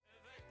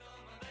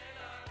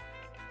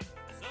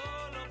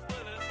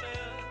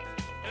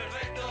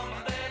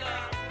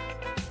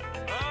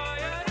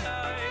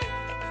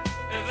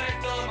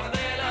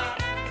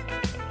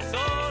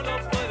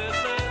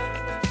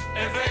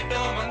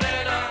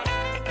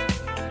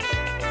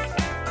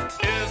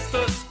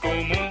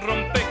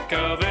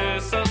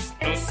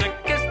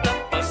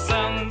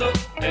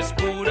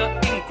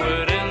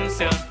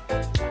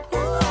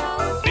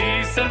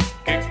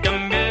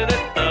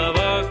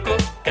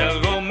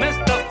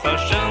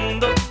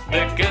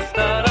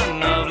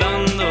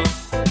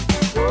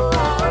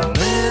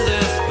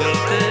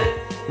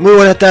Muy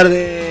buenas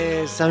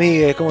tardes,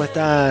 amigues, ¿cómo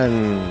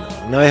están?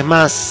 Una vez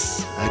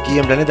más, aquí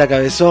en Planeta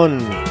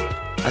Cabezón,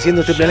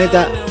 haciendo este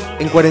planeta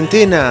en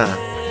cuarentena,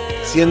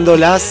 siendo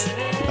las...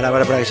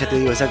 Para que ya te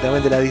digo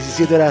exactamente, las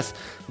 17 horas,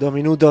 2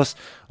 minutos.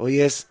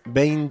 Hoy es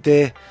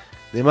 20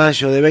 de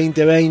mayo de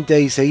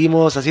 2020 y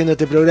seguimos haciendo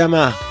este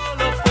programa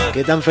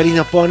que tan feliz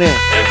nos pone.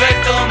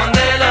 Efecto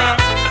Mandela.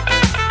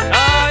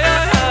 Ay,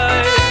 ay,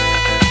 ay.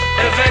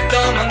 Efecto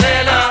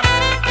Mandela.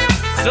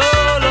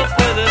 Solo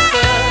puede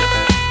ser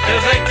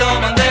Efecto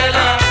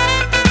Mandela.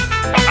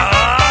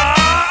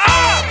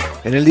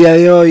 En el día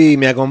de hoy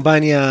me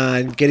acompaña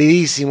el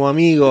queridísimo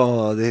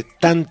amigo de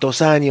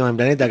tantos años en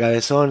Planeta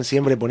Cabezón,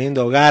 siempre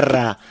poniendo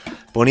garra,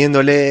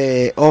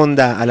 poniéndole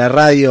onda a la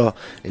radio,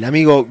 el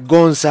amigo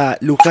Gonza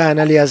Luján,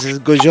 alias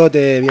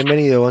Coyote.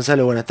 Bienvenido,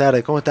 Gonzalo, buenas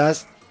tardes, ¿cómo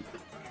estás?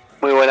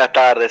 Muy buenas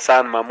tardes,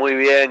 Sanma, muy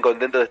bien,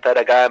 contento de estar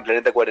acá en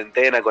Planeta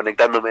Cuarentena,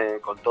 conectándome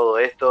con todo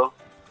esto.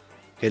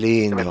 Qué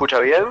lindo. ¿Se me escucha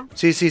bien?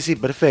 Sí,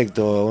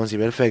 perfecto, Gonzi,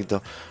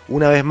 perfecto.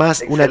 Una vez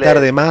más, Excelente. una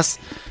tarde más,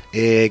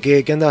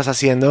 ¿qué andabas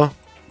haciendo?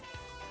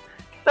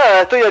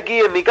 Nada, estoy aquí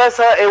en mi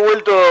casa, he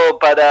vuelto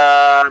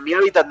para mi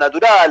hábitat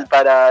natural,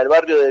 para el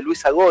barrio de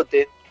Luis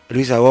Agote.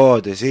 Luis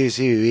Agote,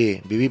 sí,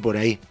 viví por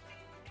ahí.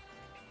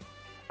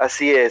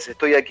 Así es,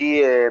 estoy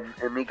aquí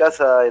en mi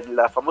casa, en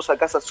la famosa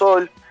Casa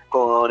Sol,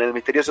 con el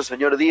misterioso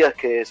señor Díaz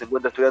que se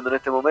encuentra estudiando en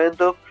este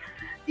momento.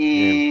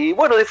 Y bien.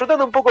 Bueno,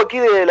 disfrutando un poco aquí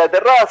de la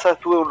terraza,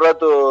 estuve un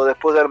rato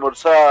después de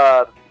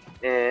almorzar,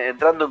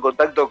 entrando en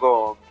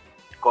contacto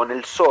con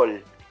el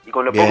sol. Y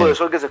con lo bien. Poco de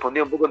sol que se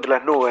escondía un poco entre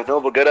las nubes,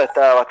 ¿no? Porque ahora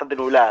está bastante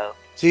nublado.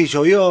 Sí,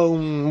 llovió,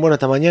 bueno,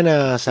 esta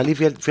mañana salí,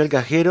 fui al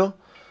cajero,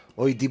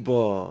 hoy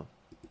tipo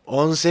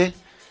 11,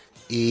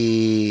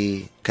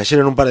 y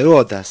cayeron un par de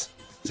gotas.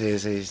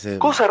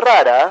 Cosa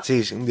rara.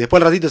 Sí,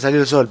 después al ratito salió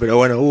el sol, pero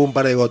bueno, hubo un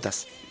par de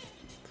gotas.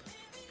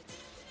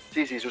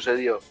 Sí,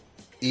 sucedió.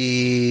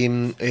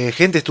 Y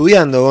gente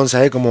estudiando,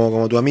 Gonza,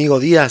 como tu amigo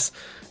Díaz,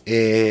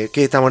 ¿qué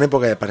estamos en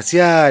época de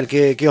parcial?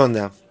 ¿Qué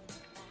onda?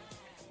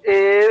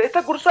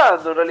 Está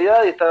cursando en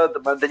realidad y está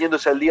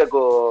manteniéndose al día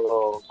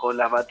con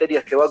las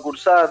materias que va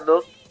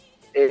cursando.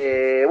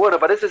 Bueno,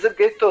 parece ser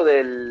que esto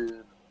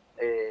del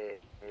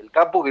el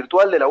campus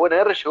virtual de la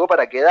UNR llegó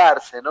para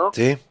quedarse, ¿no?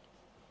 Sí.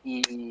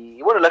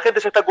 Y bueno, la gente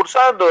se está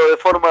cursando de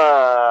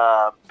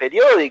forma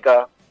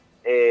periódica,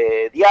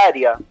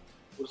 diaria,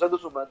 cursando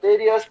sus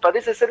materias.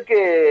 Parece ser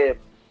que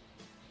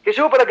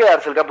llegó para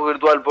quedarse el campus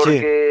virtual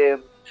porque...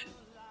 Sí.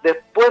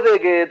 Después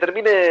de que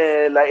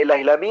termine el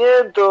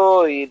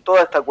aislamiento y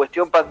toda esta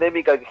cuestión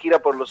pandémica que gira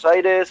por los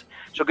aires,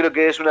 yo creo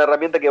que es una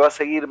herramienta que va a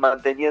seguir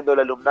manteniendo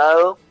el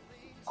alumnado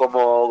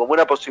como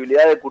una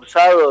posibilidad de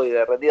cursado y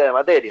de rendida de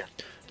materias.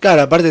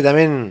 Claro, aparte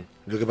también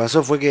lo que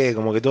pasó fue que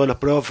como que todos los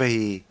profes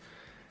y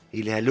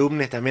los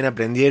alumnos también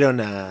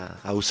aprendieron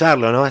a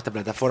usarlo, ¿no? Esta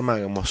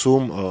plataforma como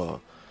Zoom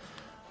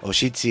o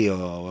Jitsi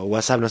o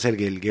WhatsApp, no sé,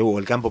 el que hubo,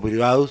 el campus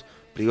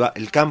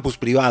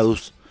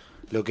privados.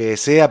 Lo que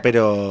sea,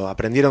 pero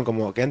aprendieron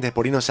como que antes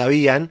por ahí no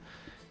sabían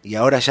y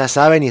ahora ya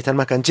saben y están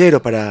más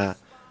cancheros para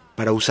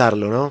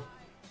usarlo, ¿no?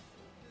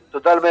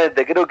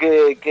 Totalmente, creo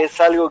que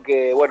es algo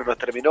que, bueno, nos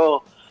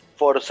terminó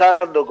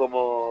forzando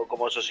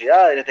como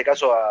sociedad, en este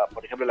caso,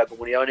 por ejemplo, la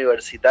comunidad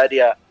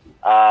universitaria,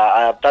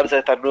 a adaptarse a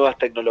estas nuevas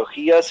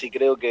tecnologías y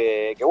creo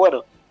que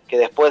bueno, que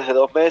después de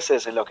 2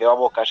 meses en los que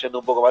vamos cayendo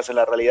un poco más en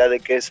la realidad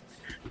de qué es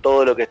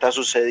todo lo que está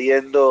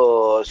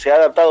sucediendo, se ha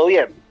adaptado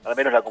bien, al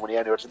menos la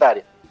comunidad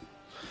universitaria.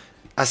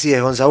 Así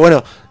es, Gonza.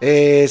 Bueno,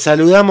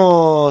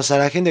 saludamos a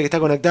la gente que está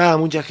conectada,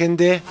 mucha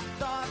gente.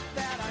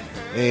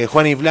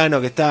 Juan y Plano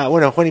que está...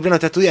 Bueno, Juan y Plano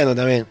está estudiando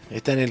también.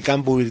 Está en el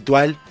campus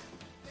virtual.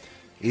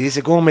 Y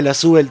dice, ¿cómo me la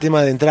sube el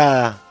tema de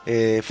entrada?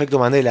 Efecto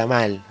Mandela,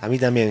 mal. A mí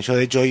también. Yo,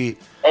 de hecho, hoy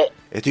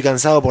estoy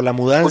cansado por la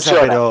mudanza,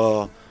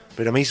 pero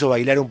me hizo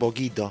bailar un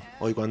poquito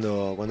hoy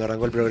cuando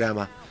arrancó el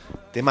programa.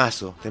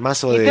 Temazo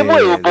y te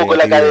mueve un poco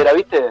la cadera,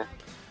 ¿viste?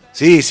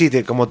 Sí,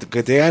 como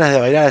que te ganas de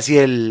bailar así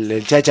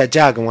el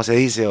cha-cha-cha, como se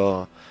dice,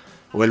 o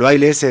el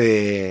baile ese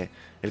de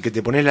el que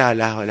te pones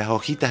las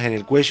hojitas en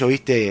el cuello,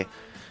 ¿viste?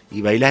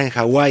 Y bailás en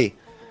Hawái,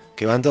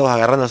 que van todos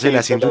agarrándose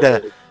la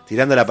cintura,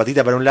 tirando la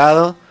patita para un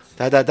lado,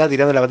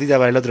 tirando la patita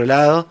para el otro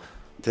lado.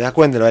 Te das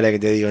cuenta lo que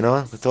te digo,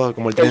 ¿no? Todo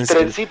como el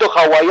trencito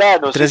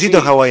hawaiano.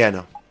 Trencito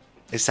hawaiano,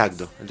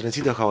 exacto, el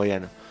trencito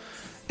hawaiano.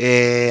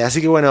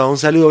 Así que bueno, un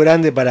saludo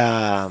grande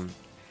para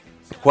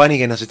Juani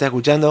que nos está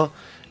escuchando.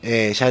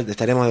 Ya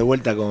estaremos de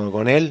vuelta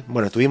con él.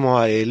 Bueno,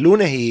 estuvimos el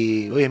lunes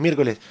y hoy es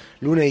miércoles.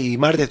 Lunes y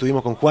martes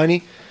estuvimos con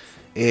Juani.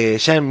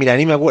 Mira,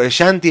 ni me acuerdo.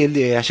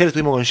 Ayer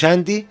estuvimos con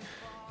Shanti.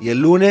 Y el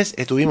lunes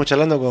estuvimos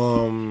charlando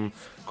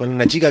con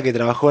una chica que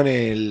trabajó en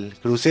el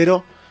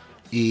crucero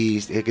y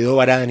quedó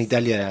varada en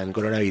Italia en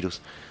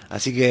coronavirus.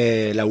 Así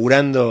que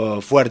laburando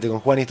fuerte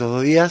con Juani estos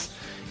 2 días.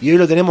 Y hoy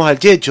lo tenemos al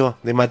Checho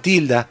de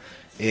Matilda,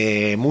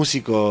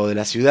 músico de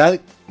la ciudad.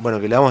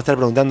 Bueno, que le vamos a estar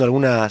preguntando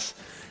algunas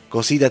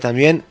cositas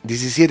también.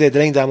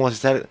 17:30 vamos a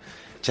estar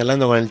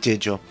charlando con el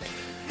Checho.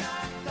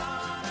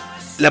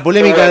 La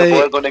polémica bueno de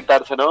poder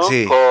conectarse, ¿no?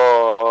 Sí.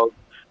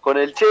 con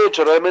el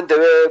Checho, realmente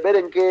ver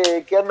en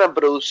qué andan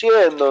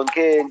produciendo,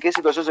 en qué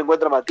situación se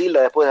encuentra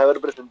Matilda después de haber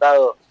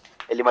presentado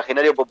el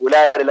imaginario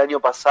popular el año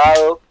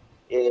pasado,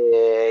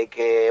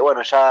 que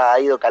bueno, ya ha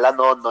ido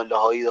calando hondo en los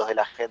oídos de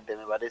la gente,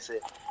 me parece.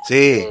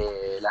 Sí.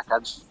 Las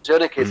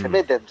canciones que se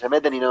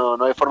meten y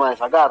no hay forma de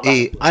sacarlas.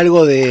 Y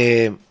algo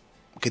de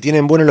que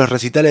tienen bueno los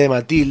recitales de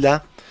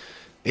Matilda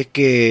es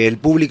que el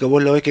público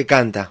vos lo ves que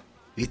canta,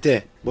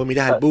 ¿viste? Vos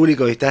mirás al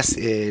público y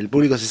el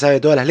público se sabe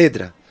todas las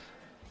letras.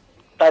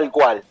 Tal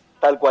cual,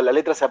 las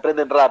letras se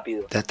aprenden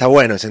rápido. Está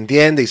bueno, se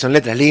entiende y son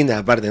letras lindas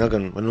aparte, ¿no?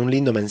 Con un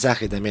lindo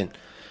mensaje también.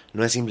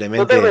 No es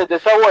simplemente... Totalmente,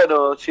 está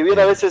bueno. Si bien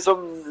a veces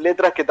son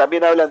letras que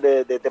también hablan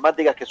de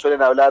temáticas que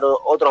suelen hablar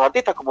otros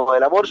artistas, como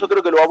el amor, yo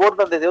creo que lo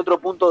abordan desde otro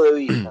punto de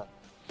vista.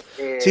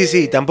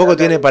 Sí, tampoco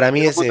tiene para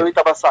mí ese... punto de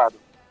vista pasado.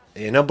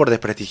 No por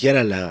desprestigiar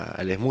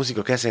a los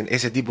músicos que hacen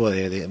ese tipo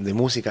de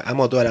música.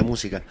 Amo toda la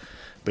música,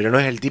 pero no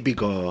es el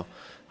típico...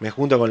 Me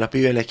junto con los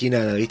pibes en la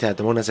esquina, ¿viste? A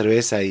tomar una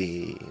cerveza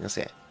y... no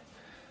sé...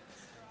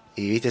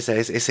 Y viste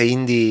ese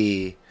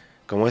indie,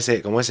 como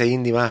ese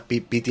indie más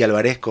Piti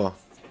Alvaresco,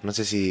 no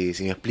sé si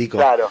me explico,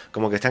 claro.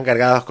 Como que están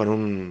cargados con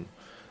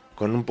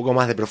un poco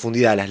más de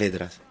profundidad las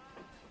letras,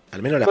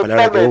 al menos las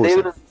palabras que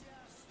usan.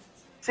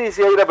 Sí,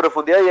 hay una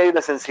profundidad y hay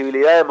una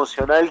sensibilidad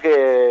emocional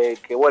que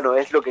bueno,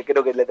 es lo que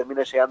creo que le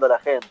termina llegando a la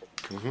gente.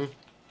 Uh-huh.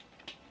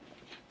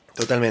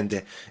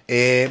 Totalmente.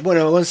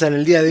 Bueno, Gonza, en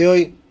el día de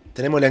hoy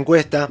tenemos la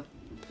encuesta.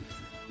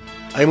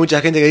 Hay mucha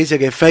gente que dice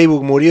que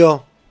Facebook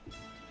murió.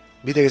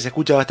 Viste que se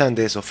escucha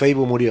bastante eso,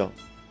 Facebook murió.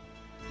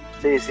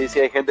 Sí,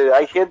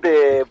 hay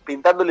gente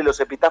pintándole los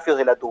epitafios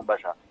de la tumba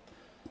ya.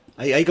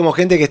 Hay como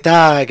gente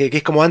que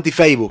es como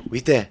anti-Facebook,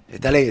 ¿viste?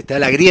 Está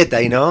la grieta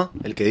ahí, ¿no?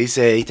 El que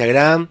dice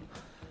Instagram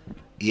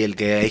y el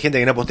que hay gente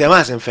que no postea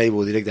más en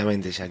Facebook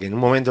directamente, ya que en un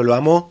momento lo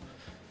amó,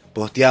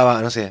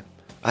 posteaba, no sé,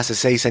 hace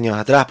 6 años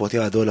atrás,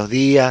 posteaba todos los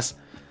días,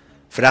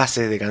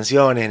 frases de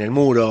canciones en el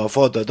muro,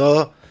 fotos,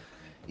 todo,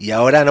 y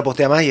ahora no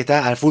postea más y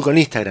está al full con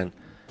Instagram.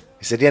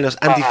 Serían los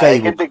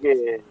anti-Facebook.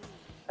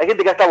 Hay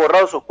gente que hasta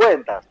borrado sus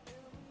cuentas.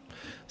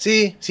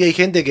 Sí, hay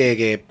gente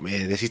que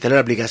desinstaló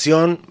la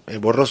aplicación,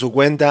 borró su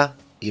cuenta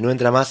y no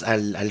entra más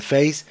al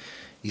Face.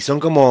 Y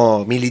son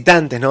como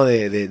militantes, ¿no?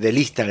 Del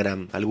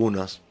Instagram,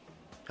 algunos.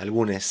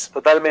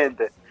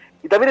 Totalmente.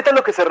 Y también están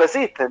los que se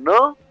resisten,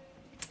 ¿no?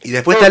 Y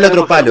después está el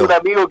otro palo. Un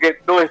amigo que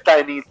no está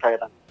en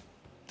Instagram.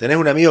 ¿Tenés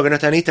un amigo que no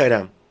está en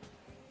Instagram?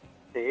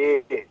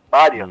 Sí,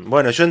 varios.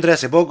 Bueno, yo entré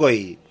hace poco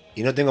y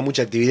no tengo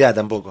mucha actividad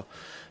tampoco.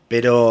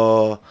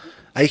 Pero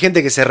hay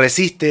gente que se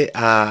resiste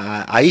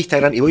a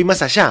Instagram y voy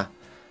más allá.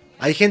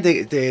 Hay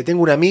gente,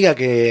 tengo una amiga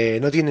que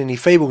no tiene ni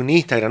Facebook ni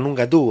Instagram,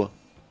 nunca tuvo.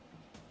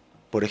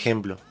 Por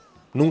ejemplo.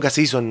 Nunca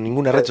se hizo en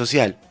ninguna red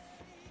social.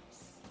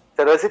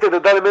 Se resiste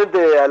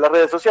totalmente a las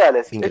redes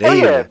sociales.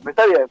 Increíble.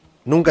 Está bien.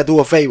 Nunca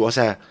tuvo Facebook, o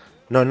sea,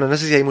 no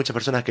sé si hay muchas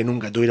personas que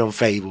nunca tuvieron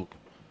Facebook.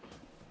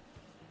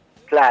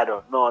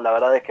 Claro, no, la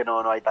verdad es que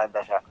no hay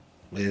tantas ya.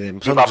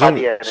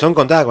 Son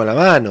contadas con la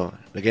mano,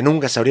 de que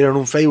nunca se abrieron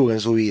un Facebook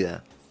en su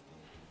vida.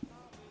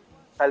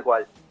 Tal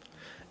cual.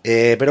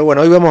 Pero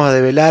bueno, hoy vamos a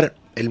develar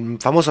el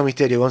famoso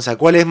misterio, Gonza.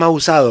 ¿Cuál es más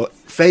usado,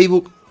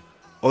 Facebook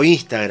o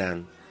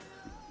Instagram?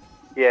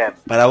 Bien.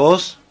 ¿Para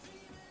vos?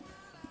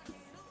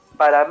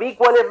 Para mí,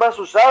 ¿cuál es más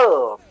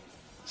usado?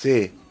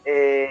 Sí.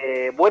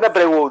 Buena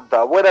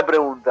pregunta.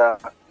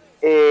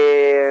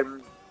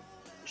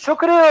 Yo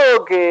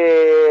creo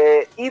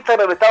que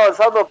Instagram está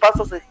avanzando a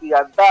pasos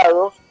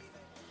agigantados,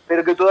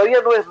 pero que todavía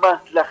no es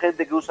más la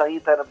gente que usa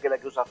Instagram que la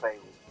que usa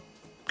Facebook.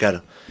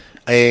 Claro.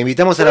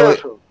 Invitamos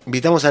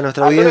a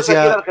nuestra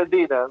audiencia aquí en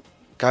Argentina.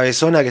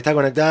 cabezona que está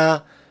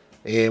conectada.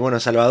 Bueno,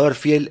 Salvador,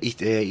 fiel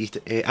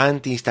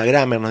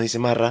anti-instagramer, nos dice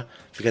Marra.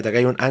 Fíjate, acá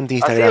hay un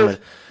anti-instagramer.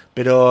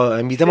 Pero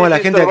invitamos a la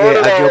gente a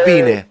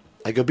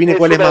que opine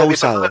cuál es más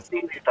usado.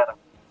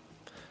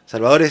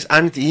 Salvador es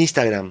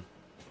anti-Instagram.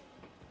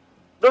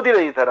 No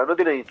tiene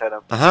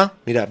Instagram. Ajá,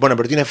 mira, bueno,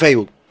 pero tiene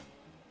Facebook.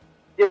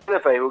 Tiene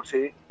Facebook,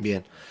 sí.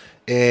 Bien.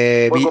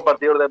 Buen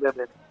compartidor de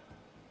memes.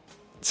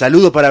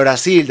 Saludos para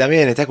Brasil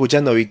también, está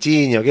escuchando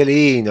Vichinho, qué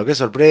lindo, qué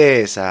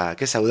sorpresa,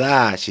 qué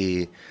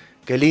saudachi,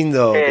 qué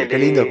lindo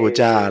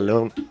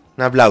escucharlo.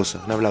 Un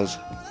aplauso.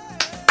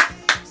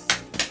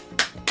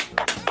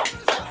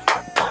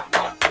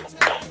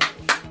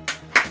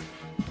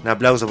 Un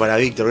aplauso para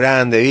Víctor,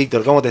 grande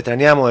Víctor, cómo te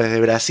extrañamos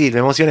desde Brasil, me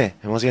emocioné.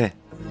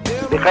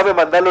 Déjame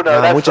mandarle un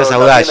abrazo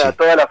también a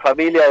toda la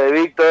familia de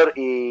Víctor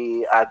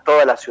y a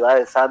toda la ciudad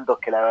de Santos,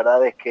 que la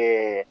verdad es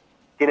que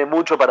tiene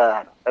mucho para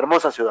dar.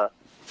 Hermosa ciudad.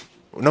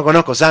 No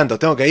conozco Santos,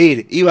 tengo que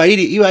ir. Iba a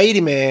ir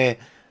y me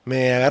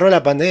agarró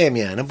la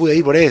pandemia, no pude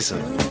ir por eso.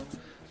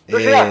 ¿No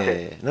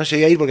llegaste? No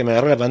llegué a ir porque me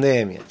agarró la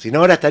pandemia. Si no,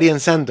 ahora estaría en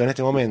Santos en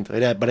este momento,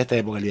 era para esta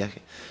época el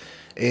viaje.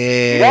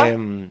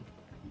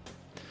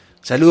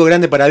 Saludo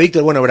grande para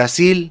Víctor. Bueno,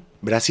 Brasil,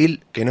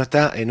 que no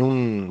está en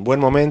un buen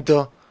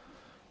momento.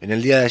 En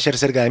el día de ayer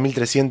cerca de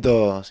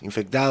 1.300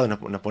 infectados,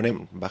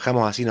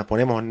 bajamos así, nos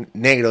ponemos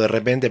negro de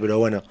repente, pero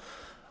bueno,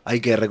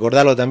 hay que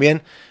recordarlo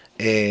también,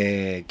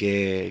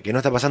 que no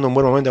está pasando un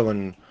buen momento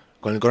con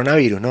el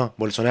coronavirus, ¿no?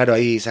 Bolsonaro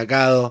ahí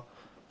sacado,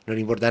 no le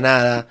importa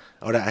nada.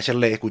 Ahora, ayer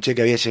le escuché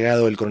que había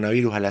llegado el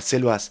coronavirus a las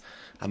selvas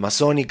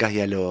amazónicas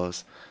y a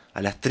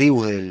las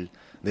tribus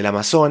del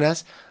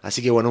Amazonas.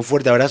 Así que bueno, un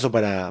fuerte abrazo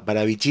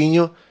para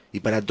Vichinho y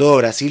para todo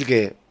Brasil,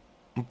 que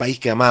un país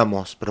que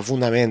amamos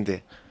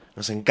profundamente.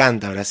 Nos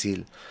encanta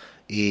Brasil.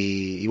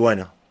 Y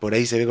bueno, por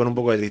ahí se ve con un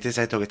poco de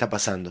tristeza esto que está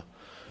pasando.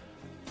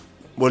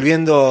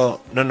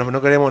 Volviendo,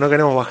 no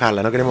queremos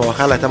bajarla,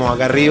 estamos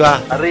acá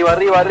arriba. Arriba.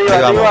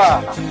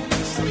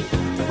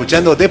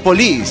 Escuchando The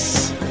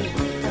Police.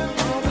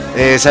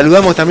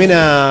 Saludamos también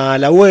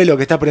al abuelo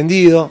que está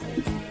prendido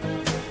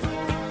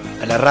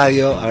a la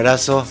radio.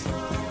 Abrazo,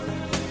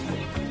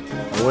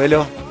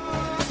 abuelo.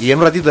 Y en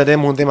un ratito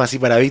tenemos un tema así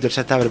para Víctor.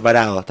 Ya está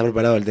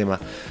preparado el tema.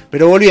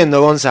 Pero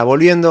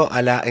volviendo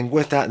a la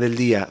encuesta del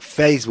día,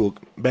 Facebook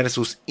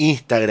versus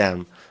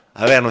Instagram.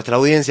 A ver, nuestra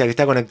audiencia que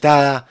está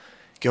conectada,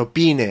 que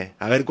opine,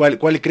 a ver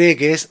cuál cree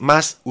que es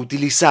más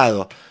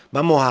utilizado.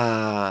 Vamos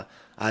a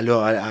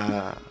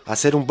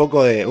hacer un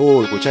poco de...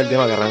 escuchá el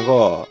tema que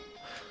arrancó.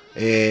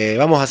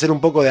 Vamos a hacer un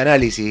poco de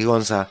análisis,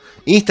 Gonza.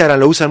 Instagram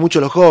lo usan mucho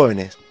los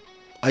jóvenes.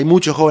 Hay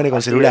muchos jóvenes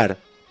con celular.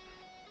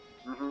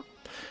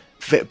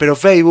 Pero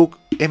Facebook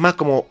es más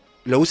como...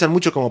 Lo usan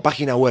mucho como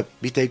página web.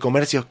 ¿Viste? Hay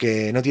comercios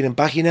que no tienen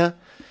página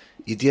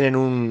y tienen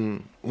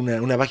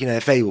una página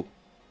de Facebook.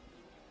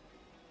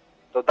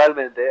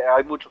 Totalmente.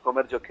 Hay muchos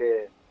comercios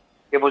que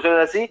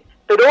funcionan así.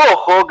 Pero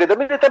ojo, que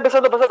también está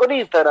empezando a pasar con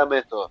Instagram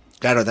esto.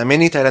 Claro,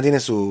 también Instagram tiene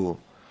su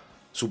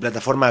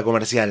plataforma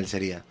comercial,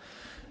 sería.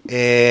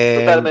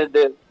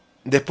 Totalmente.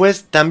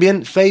 Después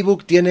también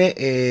Facebook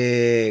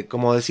tiene,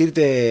 como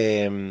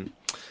decirte,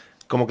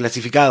 como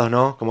clasificados,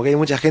 ¿no? Como que hay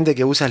mucha gente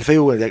que usa el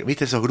Facebook,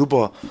 ¿viste? Esos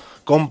grupos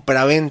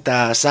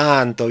compra-venta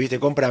santo, ¿viste?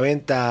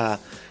 Compra-venta,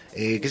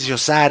 qué sé yo,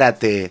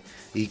 Zárate.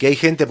 Y que hay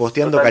gente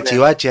posteando Totalmente.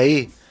 cachivache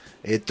ahí.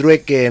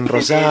 Trueque en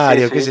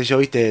Rosario, Sí. qué sé yo,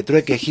 ¿viste?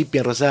 Trueque hippie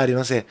en Rosario,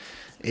 no sé.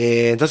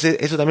 Entonces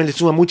eso también le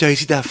suma muchas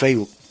visitas a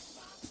Facebook.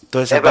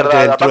 Toda esa Es parte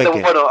verdad, del aparte,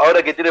 trueque. bueno,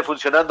 ahora que tiene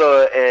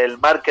funcionando el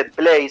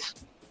marketplace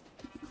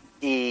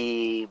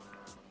y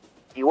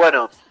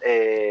bueno,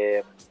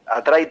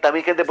 atrae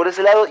también gente por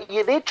ese lado,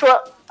 y de hecho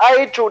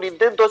ha hecho un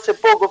intento hace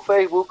poco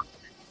Facebook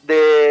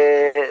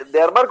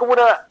de armar como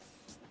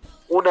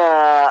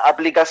una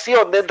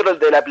aplicación dentro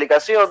de la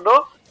aplicación,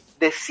 ¿no?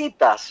 De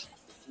citas,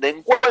 de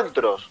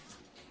encuentros.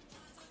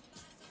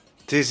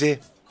 Sí, sí.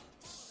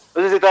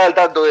 No sé si estás al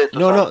tanto de esto.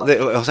 No,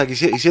 Samba. o sea que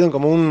hicieron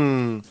como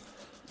un...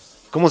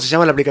 ¿Cómo se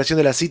llama la aplicación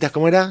de las citas?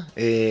 ¿Cómo era?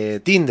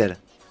 Tinder.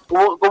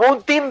 Como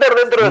un Tinder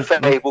dentro de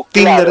Facebook.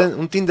 Tinder, claro.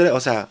 un Tinder,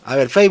 o sea, a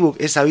ver, Facebook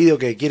es sabido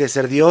que quiere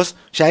ser Dios,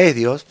 ya es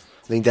Dios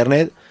de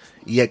Internet,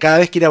 y cada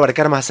vez quiere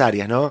abarcar más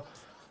áreas, ¿no?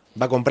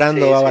 Va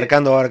comprando, Sí, va sí.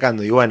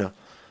 abarcando, y bueno,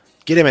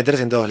 quiere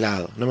meterse en todos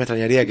lados. No me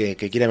extrañaría que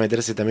quiera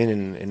meterse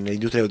también en la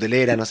industria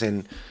hotelera, no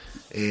sé,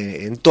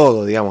 en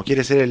todo, digamos,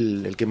 quiere ser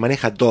el que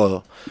maneja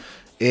todo.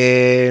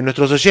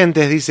 Nuestros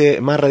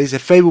oyentes, Marra dice,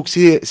 Facebook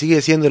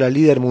sigue siendo la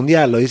líder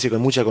mundial, lo dice con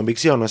mucha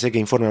convicción, no sé qué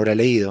informe habrá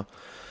leído.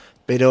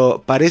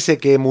 Pero parece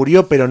que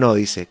murió, pero no,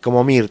 dice,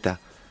 como Mirta,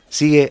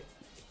 sigue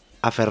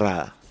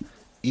aferrada.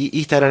 Y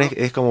Instagram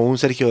es como un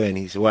Sergio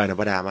Denis. Dice, bueno,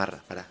 pará,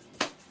 Marra, pará.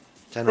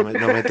 Ya nos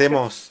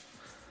metemos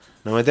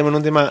en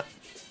un tema,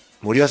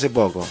 murió hace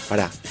poco,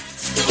 pará.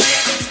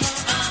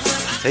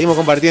 Seguimos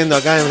compartiendo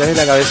acá en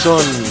Planeta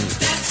Cabezón.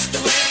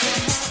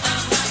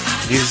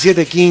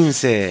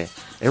 17:15.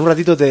 En un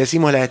ratito te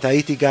decimos las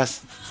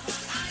estadísticas.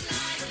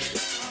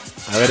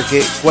 A ver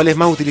cuál es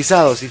más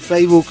utilizado, si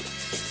Facebook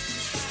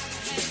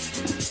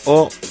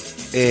o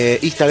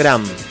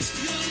Instagram.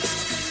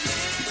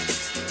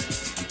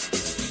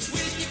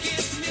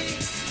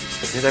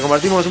 Mientras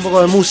compartimos un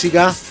poco de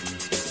música,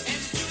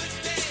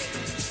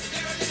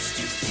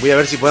 voy a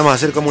ver si podemos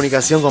hacer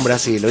comunicación con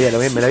Brasil. Me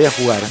la voy a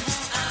jugar.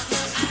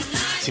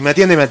 Si me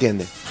atiende, me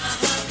atiende.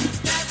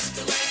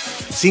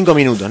 5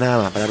 minutos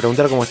nada más para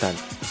preguntar cómo están.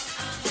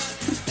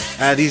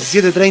 A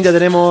 17:30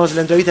 tenemos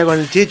la entrevista con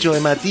el Checho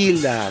de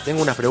Matilda.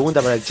 Tengo unas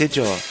preguntas para el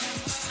Checho.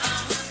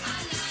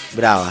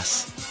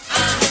 Bravas.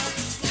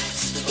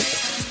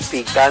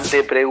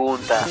 Picante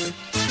pregunta. A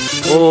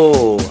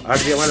ver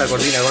si llamar la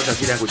cortina, Gonza,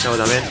 si la he escuchado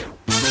también.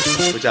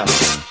 Escuchamos.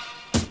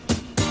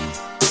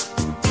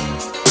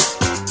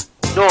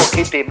 No,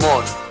 qué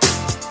temón.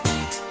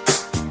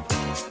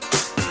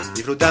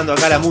 Disfrutando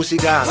acá la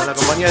música con la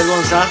compañía del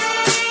Gonza.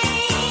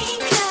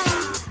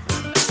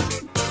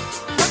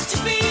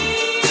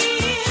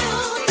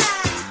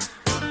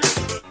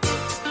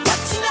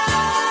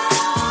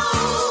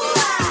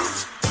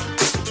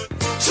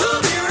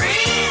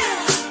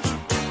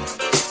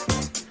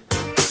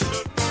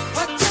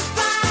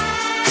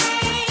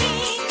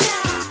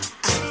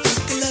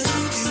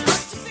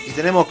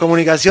 Tenemos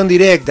comunicación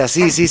directa,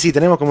 sí,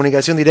 tenemos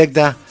comunicación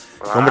directa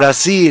con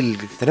Brasil.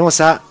 Tenemos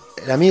a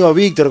el amigo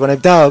Víctor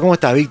conectado. ¿Cómo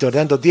estás, Víctor?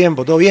 Tanto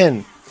tiempo, ¿todo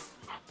bien?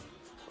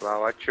 Hola,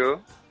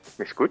 Bacho.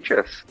 ¿Me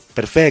escuchas?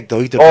 Perfecto,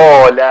 Víctor.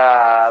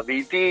 Hola,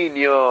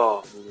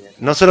 Vitinho.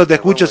 No solo te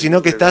escucho,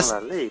 sino que estás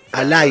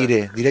al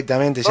aire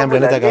directamente ya en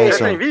Planeta Ya estoy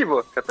Cabezón.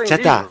 vivo. Ya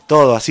está,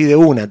 todo así de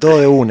una, todo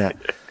de una.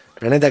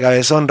 Planeta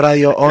Cabezón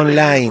Radio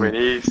Online.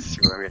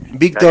 Buenísimo.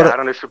 Víctor. Me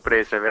agarraron de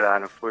sorpresa, ¿verdad?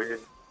 No fue...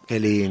 Qué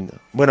lindo.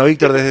 Bueno,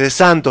 Víctor, desde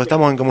Santos,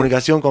 estamos en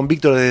comunicación con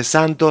Víctor desde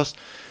Santos.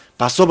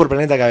 Pasó por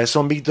Planeta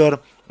Cabezón,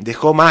 Víctor.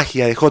 Dejó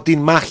magia, dejó Team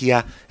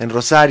Magia en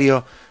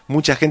Rosario.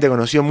 Mucha gente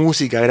conoció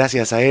música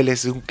gracias a él.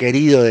 Es un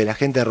querido de la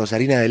gente de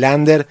Rosarina del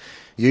Under.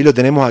 Y hoy lo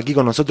tenemos aquí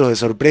con nosotros de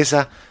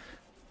sorpresa.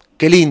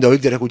 Qué lindo,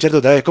 Víctor, escucharte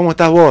otra vez. ¿Cómo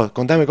estás vos?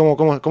 Contame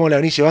cómo la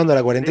venís llevando a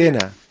la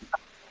cuarentena.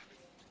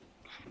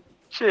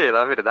 Che,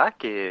 la verdad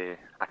que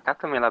acá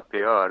también la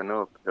peor,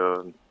 ¿no?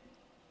 Pero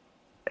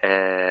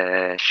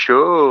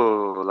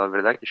la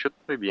verdad que yo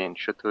estoy bien.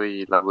 Yo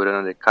estoy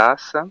laborando de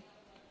casa.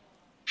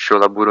 Yo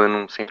laboro en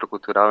un centro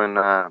cultural, en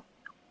una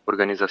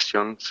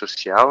organización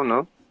social,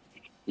 ¿no?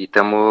 Y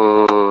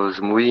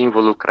estamos muy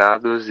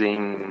involucrados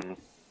en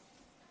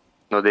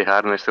no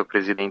dejar nuestro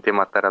presidente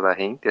matar a la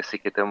gente, así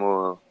que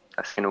estamos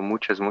haciendo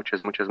muchas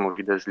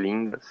movidas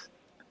lindas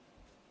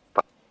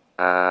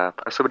para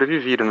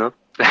sobrevivir, ¿no?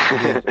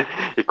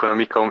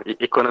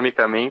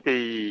 Económicamente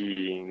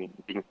y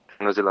en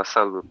términos de la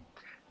salud.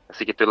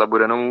 Así que estoy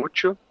laborando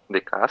mucho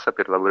de casa,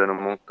 pero laborando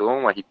un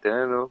montón,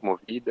 agitando,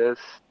 movidas.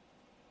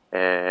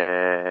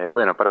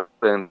 Bueno, para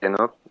adelante,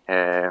 ¿no?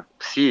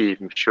 Sí,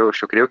 yo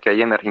creo que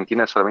ahí en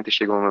Argentina solamente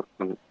llegan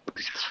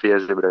noticias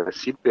feas de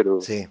Brasil, pero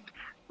Sí.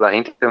 la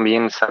gente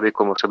también sabe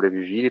cómo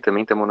sobrevivir y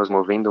también estamos nos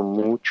moviendo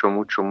mucho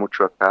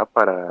acá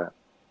para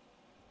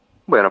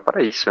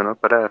eso, ¿no?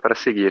 Para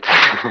seguir.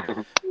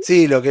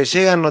 Sí, lo que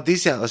llegan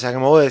noticias, o sea,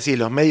 como vos decís,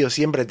 los medios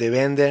siempre te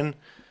venden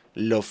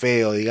lo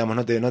feo, digamos,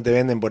 no te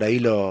venden por ahí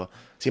lo...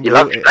 Y Siempre,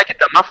 la verdad que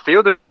está más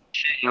feo de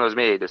en los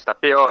medios, está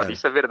peor, Claro.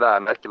 eso es verdad,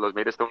 no es que los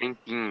medios están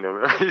mintiendo,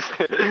 ¿no?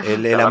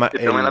 ama-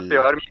 Estamos en la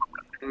peor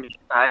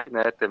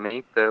 ¿no? También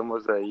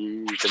estamos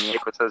ahí, también hay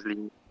cosas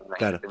lindas, ¿no?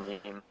 Claro.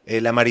 También,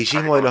 el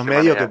amarillismo de cómo los se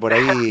medios maneja. que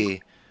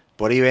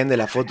por ahí vende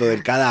la foto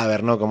del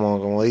cadáver, ¿no?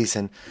 Como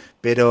dicen.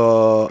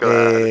 Pero,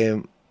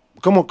 Claro.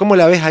 ¿cómo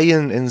la ves ahí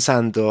en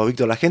Santos,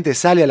 Víctor? ¿La gente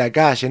sale a la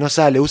calle, no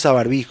sale, usa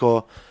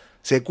barbijo?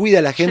 ¿Se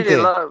cuida la Sí, gente?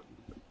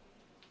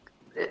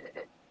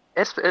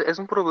 es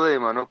un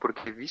problema, ¿no?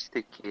 Porque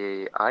viste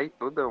que hay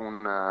toda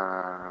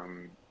una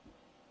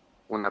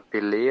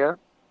pelea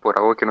por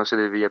algo que no se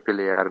debía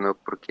pelear, ¿no?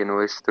 Porque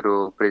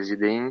nuestro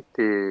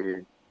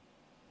presidente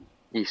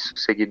y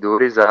sus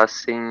seguidores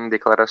hacen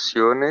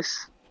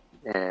declaraciones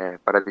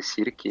para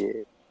decir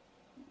que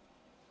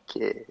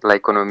la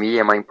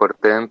economía es más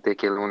importante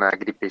que una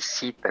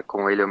gripecita,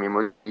 como él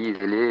mismo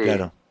dice. Él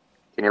Claro,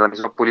 tiene la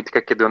misma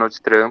política que Donald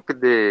Trump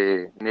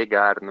de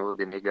negar, ¿no?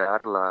 De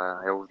negar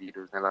el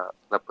virus, ¿no?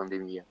 La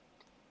pandemia.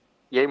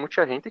 Y hay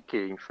mucha gente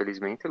que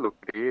infelizmente lo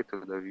cree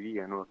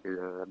todavía, ¿no? Que,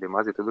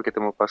 además de todo lo que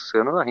estamos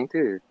pasando, la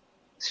gente,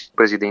 si el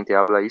presidente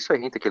habla eso,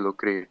 hay gente que lo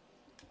cree.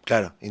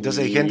 claro.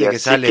 Entonces hay Y gente que así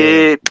sale...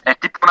 que es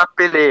tipo una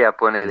pelea,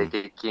 ponele, Mm.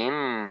 que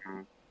quien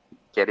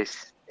quiere...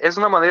 Es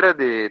una manera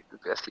de...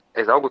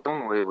 Es algo tan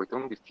nuevo y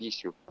tan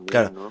difícil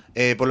Claro,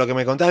 también, ¿no? por lo que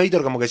me contás,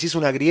 Víctor, como que se hizo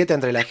una grieta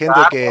entre la gente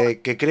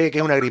que cree que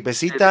es una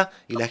gripecita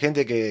y la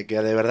gente que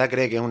de verdad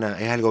cree que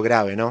es algo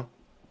grave, ¿no?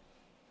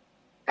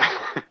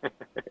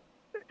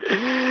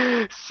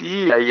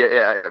 Sí, aí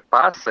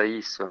passa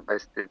isso,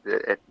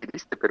 é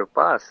triste, pero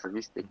passa,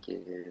 viste,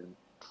 que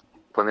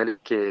poner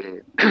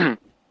que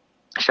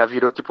já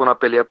virou tipo uma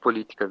pelea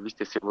política,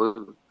 viste, se vos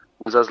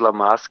usas la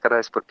máscara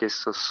es porque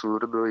sos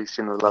zurdo y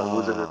si no la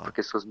usas es Ah,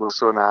 porque sos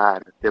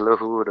Bolsonaro, te lo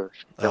juro,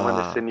 estamos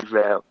ah, nesse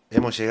nivel.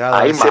 hemos llegado a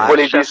Hay Se ese,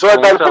 politizó a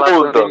tal contra la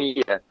punto.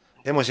 pandemia,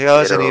 hemos llegado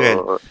a ese nivel.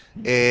 pero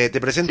Te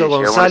presento a sí,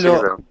 llegamos a ese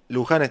Gonzalo nivel.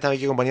 Luján, está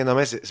aquí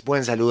acompañándome,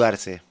 pueden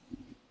saludarse.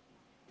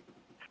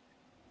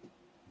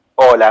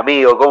 Hola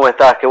amigo, ¿cómo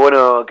estás? Qué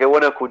bueno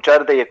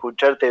escucharte y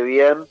escucharte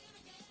bien.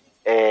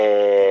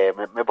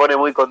 Me pone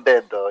muy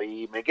contento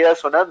y me queda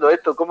sonando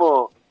esto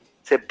cómo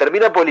se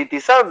termina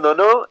politizando,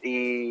 ¿no?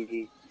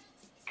 Y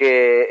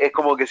que es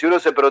como que si uno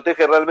se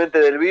protege realmente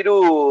del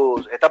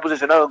virus, está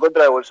posicionado en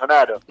contra de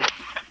Bolsonaro.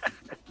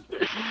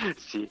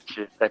 Sí,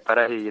 sí, es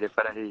para reír, es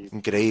para reír.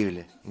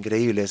 Increíble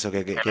eso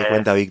que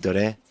cuenta Víctor,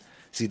 ¿eh?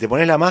 Si te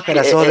pones la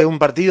máscara Sí, sos de un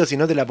partido, si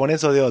no te la pones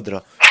sos de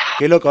otro.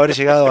 Qué loco haber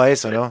llegado a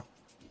eso, ¿no?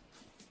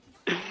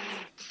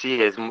 Sí,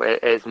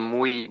 es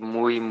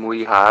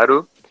muy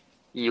raro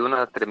y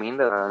una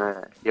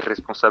tremenda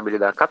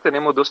irresponsabilidad. Acá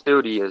tenemos dos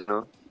teorías,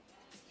 ¿no?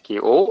 Que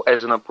o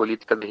es una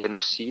política de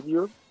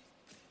genocidio,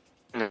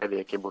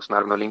 de que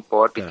Bolsonaro no le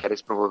importa y Claro.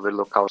 quiere promover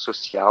local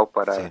social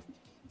Sí.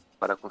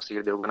 para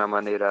conseguir de alguna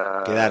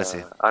manera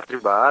Quedarse.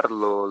 arribar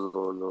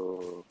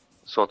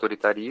su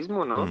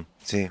autoritarismo, ¿no?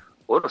 Sí.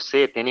 O no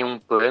sé, tiene un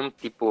plan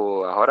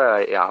tipo,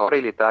 ahora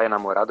él está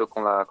enamorado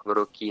con la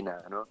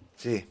cloroquina, ¿no?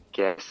 Sí.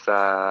 Que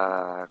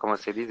esa, ¿cómo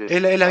se dice?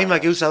 Es la misma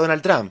que usa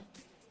Donald Trump.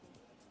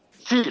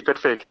 Sí,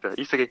 perfecto.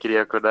 Eso que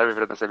quería acordarme,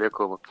 pero no sabía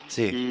cómo.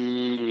 Sí.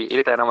 Y él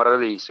está enamorado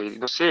de eso. Y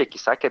no sé,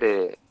 quizá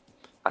quiere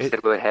hacer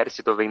do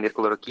ejército, vender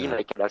cloroquina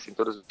y quedarse en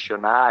todos los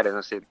diccionarios,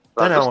 no sé.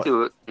 Las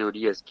dos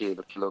teorías que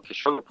lo que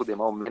yo no pude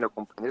más o menos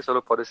comprender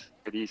solo puede ser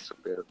eso,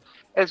 pero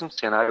es un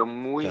escenario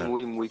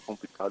muy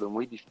complicado,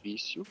 muy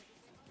difícil.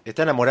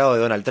 Está enamorado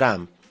de Donald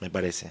Trump, me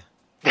parece.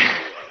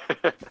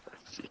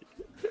 Sí.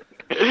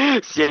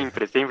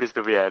 Siempre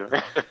estuvieron.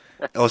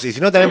 O si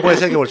no, también puede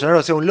ser que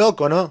Bolsonaro sea un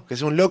loco, ¿no? Que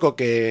sea un loco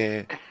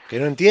que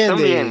no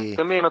entiende.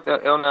 También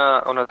es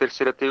una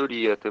tercera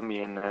teoría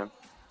también.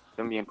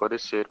 También puede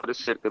ser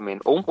también.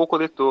 O un poco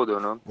de todo,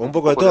 ¿no? O un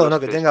poco de todo, ¿no?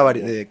 Que tenga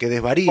que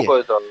desvaríe. Un poco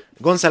de todo.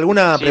 Gonza,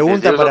 ¿alguna Sí,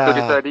 pregunta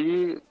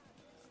desde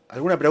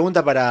 ¿Alguna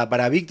pregunta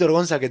para Víctor,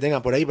 Gonza, que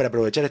tenga por ahí para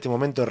aprovechar este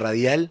momento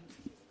radial?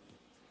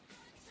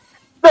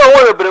 No,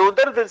 bueno,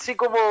 preguntarte en sí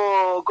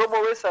cómo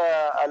ves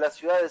a la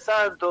ciudad de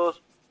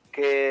Santos,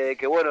 que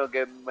bueno,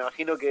 que me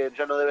imagino que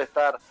ya no debe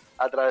estar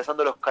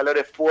atravesando los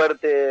calores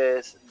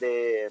fuertes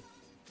de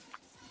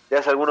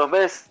hace algunos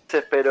meses,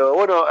 pero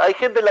bueno, hay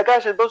gente en la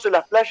calle, entonces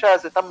las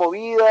playas están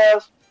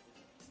movidas.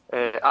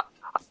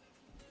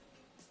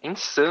 En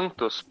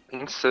Santos,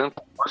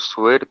 por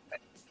suerte,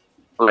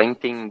 la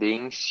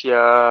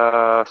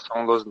intendencia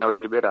son los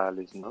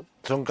neoliberales, ¿no?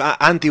 Son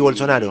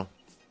anti-Bolsonaro.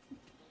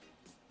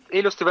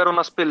 Ellos tuvieron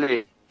unas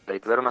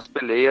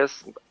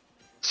peleas.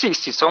 Sí,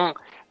 son.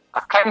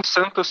 Acá en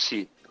Santos,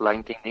 sí, la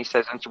intendencia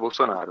es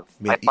anti-Bolsonaro.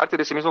 Bien, Hay parte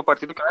de ese mismo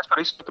partido que no es,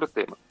 pero eso es otro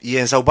tema. ¿Y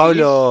en Sao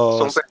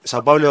Paulo,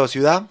 Sao Paulo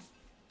ciudad?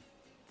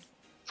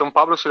 São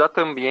Paulo ciudad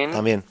también.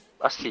 También.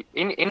 Así,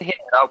 en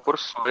general, por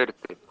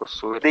suerte.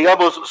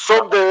 Digamos,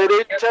 son de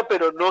derecha,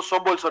 pero no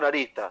son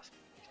bolsonaristas.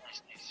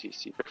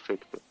 Sí,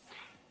 perfecto.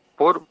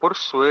 Por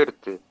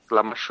suerte,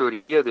 la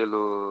mayoría de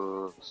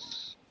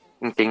los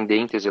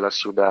intendentes de las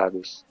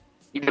ciudades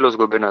y de los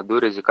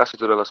gobernadores de casi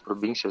todas las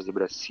provincias de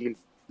Brasil,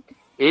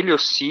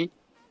 ellos sí,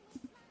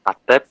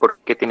 até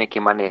porque tienen que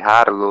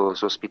manejar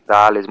los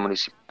hospitales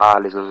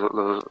municipales,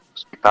 los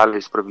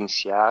hospitales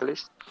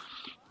provinciales,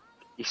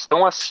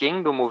 estão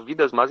haciendo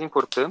movidas más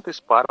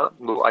importantes para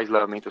el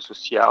aislamiento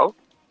social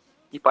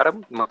y para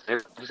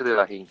mantener a vida de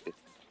la gente.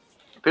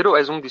 Pero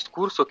é um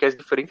discurso que é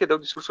diferente do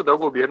discurso do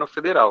governo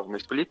federal, me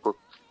explico?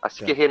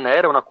 Assim que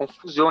genera uma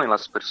confusão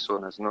nas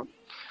pessoas, não?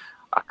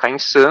 Acá em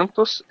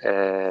Santos,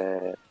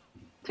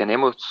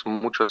 temos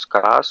muitos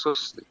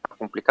casos, é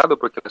complicado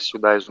porque a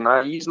cidade é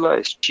uma isla,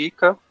 é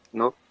chica,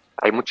 não?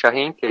 Há muita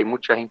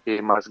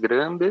gente mais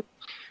grande,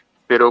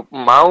 pero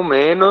mais ou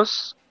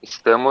menos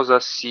estamos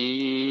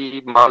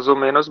assim, mais ou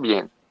menos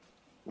bem.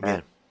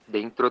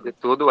 Dentro de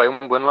todo, há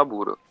um bom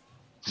laburo.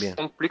 Bien.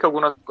 Complica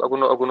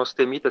algunos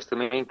temitas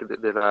también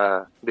de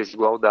la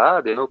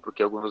desigualdad, ¿no?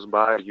 Porque algunos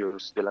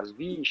barrios de las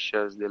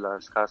villas, de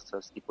las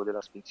casas tipo de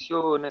las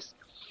pensiones,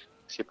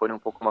 se pone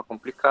un poco más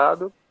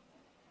complicado.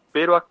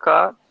 Pero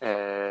acá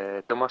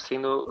estamos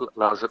haciendo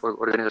las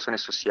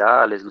organizaciones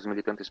sociales, los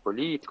militantes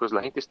políticos,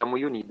 la gente está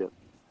muy unida.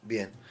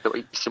 Bien. Então,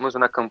 hicimos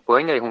una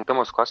campaña y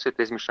juntamos casi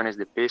 3 millones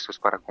de pesos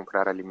para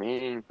comprar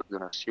alimentos,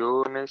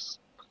 donaciones.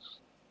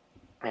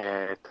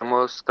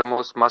 Estamos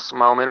mais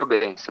ou menos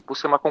bem. Se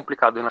puser mais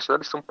complicado na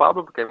cidade de São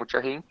Paulo, porque há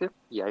muita gente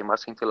e há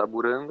mais gente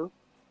laburando,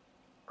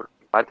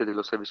 porque parte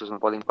dos serviços não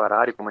podem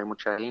parar e como há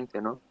muita gente,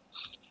 não?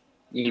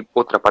 E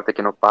outra parte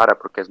que não para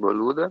porque é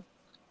boluda.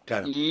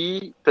 Claro.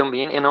 E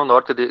também no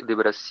norte de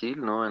Brasil,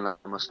 não, na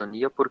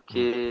Amazônia,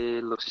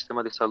 porque o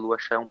sistema de saúde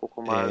achar um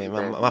pouco mais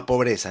más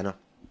pobreza, ¿no?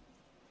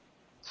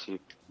 Sí.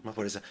 Más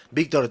pobreza.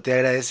 Víctor, te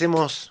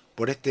agradecemos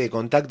por este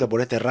contacto,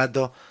 por este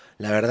rato.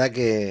 La verdad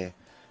que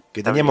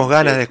teníamos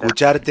ganas de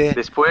escucharte.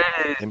 Después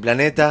en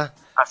Planeta.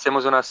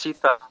 Hacemos una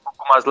cita un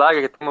poco más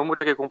larga, que tenemos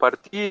mucho que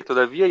compartir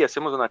todavía, y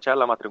hacemos una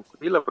charla más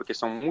tranquila, porque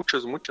son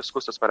muchas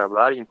cosas para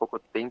hablar y en poco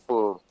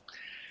tiempo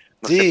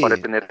no se puede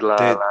tener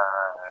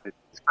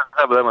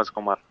hablamos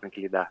con más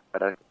tranquilidad.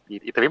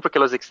 Y también porque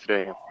los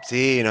extraño.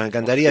 Sí, nos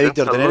encantaría,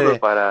 Víctor,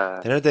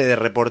 tenerte de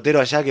reportero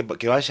allá,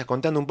 que vayas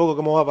contando un poco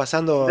cómo va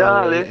pasando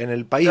en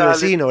el país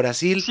vecino,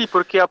 Brasil. Sí,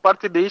 porque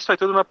aparte de eso hay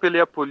toda una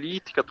pelea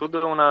política,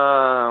 toda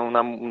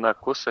una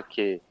cosa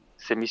que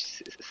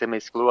se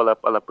mezcló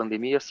a la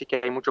pandemia, así que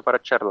hay mucho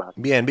para charlar.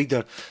 Bien,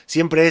 Víctor,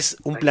 siempre es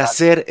un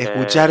placer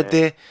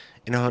escucharte,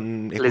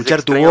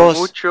 escuchar tu voz. Les extraño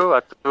mucho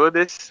a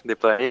todos de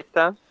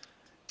Planeta.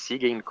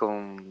 Siguen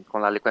con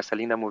esa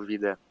linda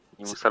movida.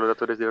 Y un saludo a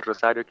todos de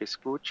Rosario que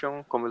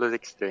escuchan, como los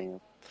extraño.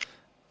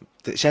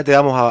 Ya te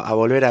vamos a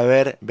volver a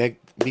ver,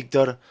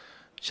 Víctor.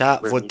 Ya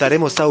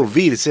voltaremos a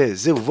oír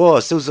su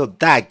voz, su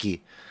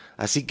sotaque.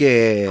 Así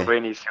que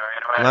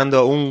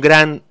mando un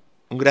gran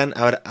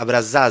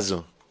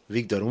abrazazo,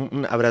 Víctor.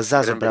 Un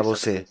abrazazo para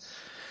vos.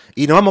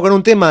 Y nos vamos con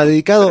un tema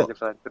dedicado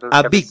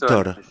a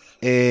Víctor.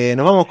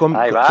 Nos vamos con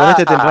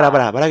este tema.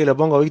 Para que lo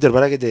pongo, Víctor,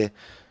 para que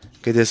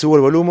te subo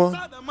el volumen.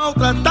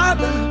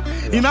 Maltratada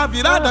e na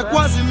virada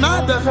quase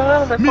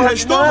nada me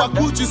restou a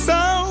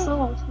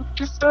curtição.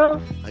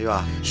 Aí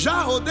va.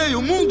 Já rodei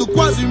o mundo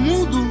quase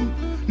mudo,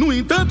 no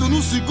entanto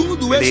no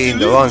segundo este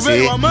lindo, livro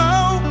veio a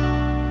mão.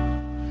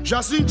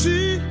 Já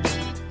senti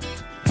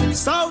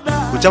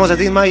saudade. Escuchamos a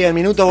Tim Maya, en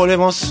minutos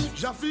volvemos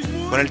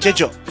con el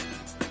Checho.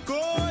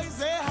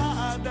 Coisa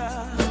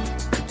errada.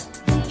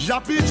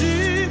 Já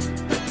pedi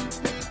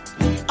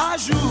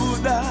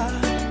ajuda.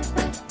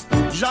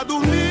 Já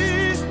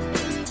dormi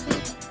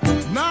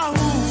na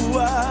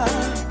rua,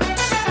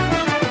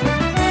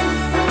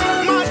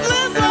 mas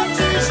lendo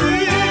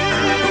atingir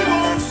o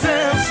bom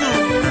senso,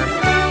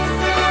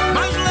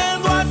 mas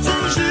lendo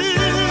atingir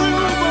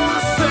o bom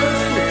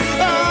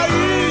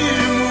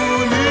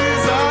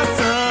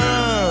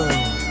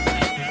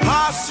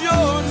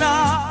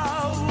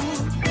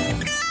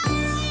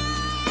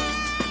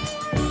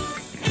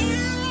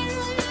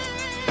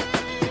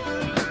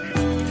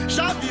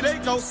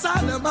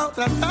calçada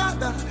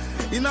maltratada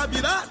e na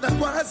virada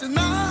quase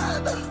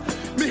nada.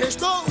 Me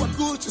restou a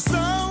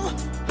curtição.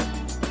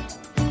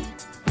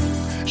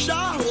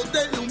 Já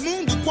rodei o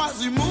mundo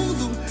quase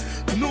imundo.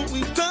 No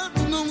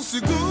entanto, num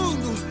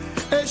segundo,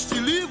 este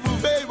livro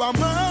veio à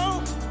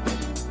mão.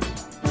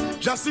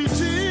 Já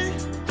senti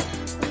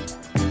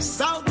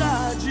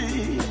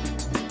saudade.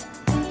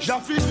 Já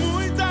fiz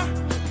muita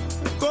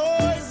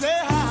coisa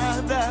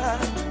errada.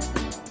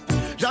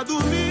 Já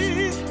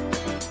dormi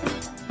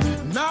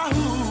na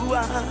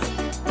rua.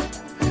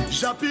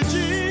 Já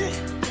pedi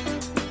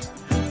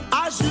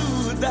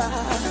ajuda.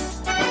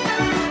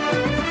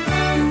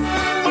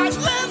 Mas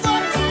lendo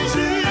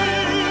atingiu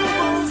o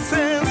bom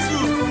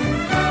senso.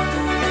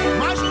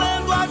 Mas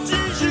lendo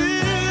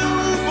atingiu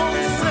o bom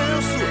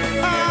senso.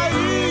 A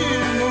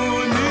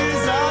imunização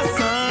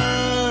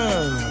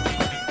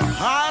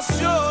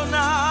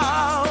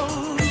racional.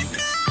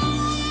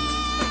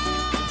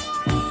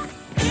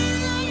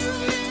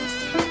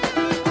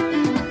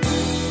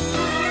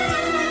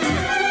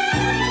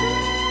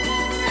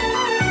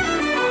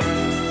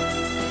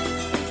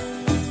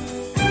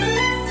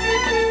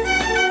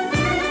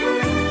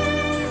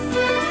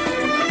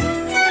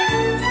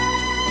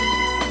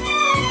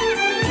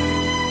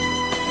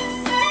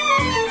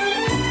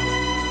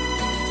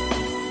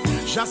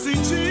 Já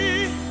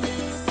senti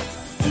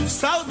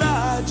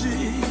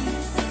saudade.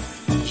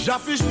 Já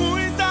fiz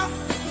muita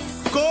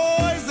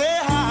coisa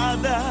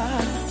errada.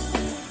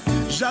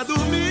 Já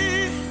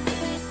dormi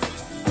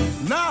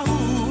na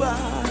rua.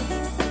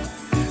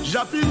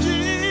 Já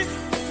pedi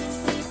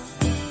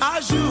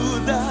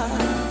ajuda.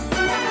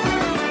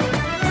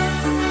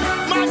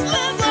 Mas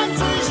lendo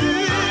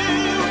atingiu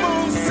o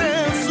bom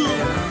senso.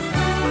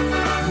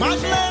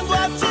 Mas lendo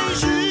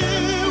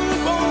atingiu o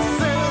bom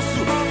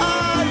senso.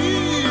 A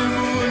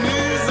imunização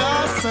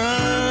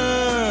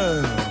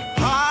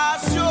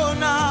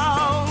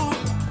racional.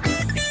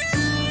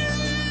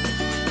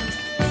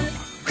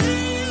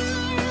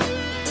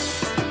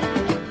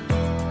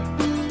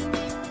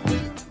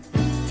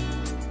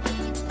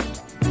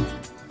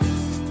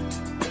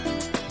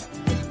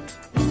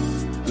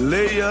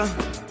 Leia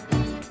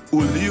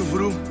o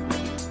livro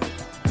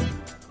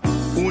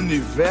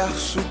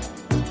Universo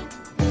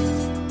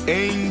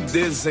em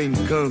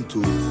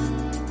Desencanto.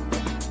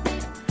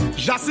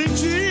 Já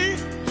senti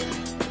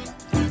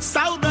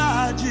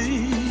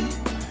saudade.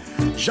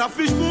 Já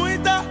fiz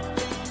muita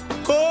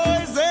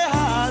coisa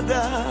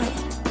errada.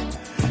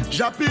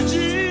 Já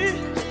pedi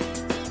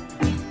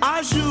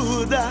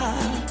ajuda.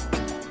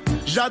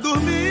 Já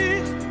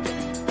dormi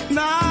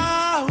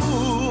na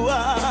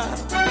rua.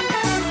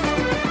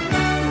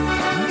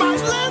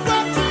 Mas lendo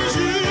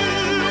atingiu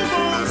o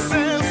bom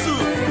senso.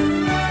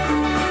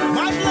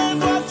 Mas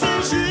lendo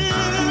atingiu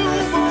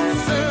o bom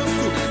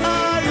senso.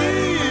 A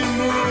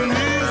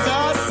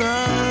imunização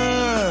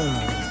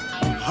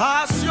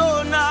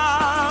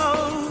racional.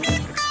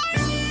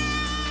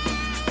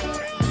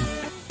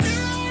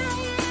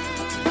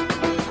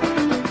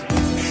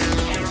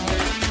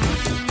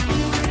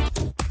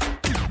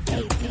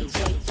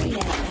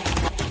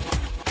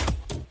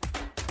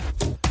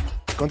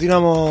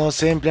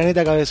 Continuamos en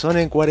Planeta Cabezón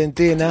en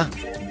cuarentena,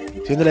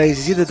 siendo las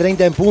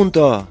 17:30 en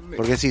punto,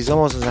 porque sí,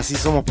 somos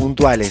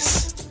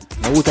puntuales.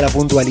 Me gusta la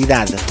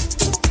puntualidad.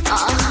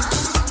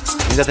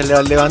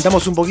 Mientras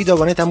levantamos un poquito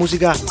con esta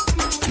música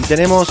y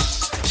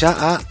tenemos ya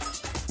a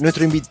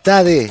nuestro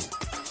invitado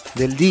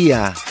del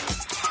día.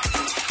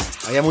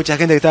 Había mucha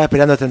gente que estaba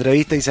esperando esta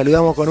entrevista y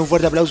saludamos con un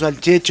fuerte aplauso al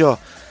Checho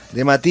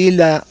de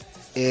Matilda.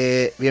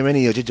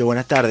 Bienvenido, Checho,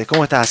 buenas tardes,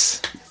 ¿cómo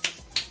estás?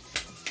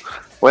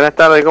 Buenas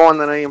tardes, ¿cómo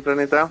andan ahí en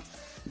Planeta?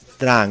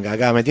 Tranca,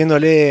 acá,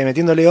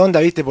 metiéndole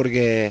onda, ¿viste?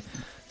 Porque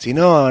si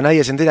no,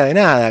 nadie se entera de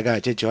nada acá,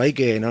 Checho.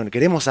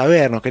 Queremos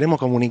saber, nos queremos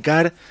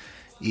comunicar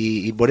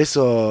y por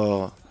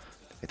eso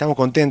estamos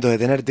contentos de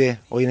tenerte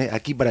hoy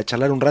aquí para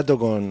charlar un rato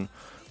con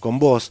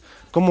vos.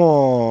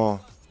 ¿Cómo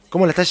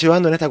la estás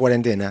llevando en esta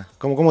cuarentena?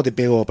 ¿Cómo te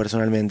pegó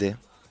personalmente?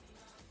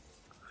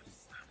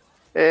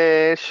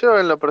 Yo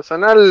en lo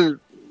personal,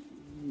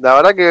 la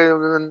verdad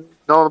que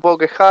no me puedo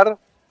quejar.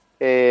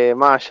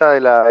 Más allá de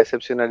la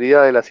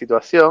excepcionalidad de la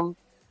situación,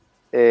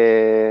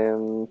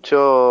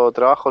 yo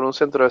trabajo en un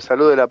centro de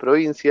salud de la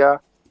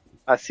provincia,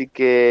 así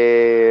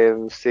que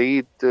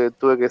estoy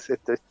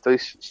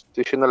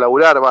yendo a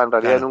laburar, en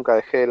realidad Claro. Nunca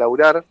dejé de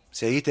laburar.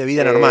 Seguiste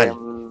vida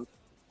normal.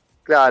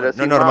 Claro,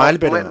 No sí, normal,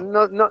 pero...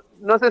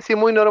 No sé si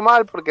muy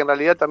normal, porque en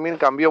realidad también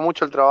cambió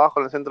mucho el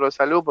trabajo en el centro de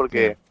salud,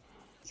 porque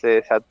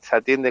se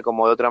atiende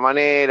como de otra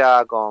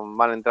manera,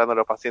 van entrando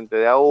los pacientes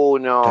de a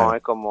uno, Claro.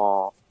 es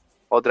como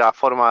otra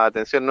forma de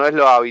atención, no es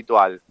lo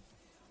habitual.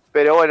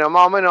 Pero bueno,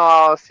 más o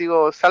menos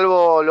sigo,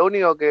 salvo lo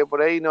único que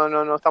por ahí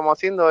no estamos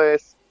haciendo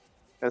es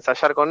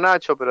ensayar con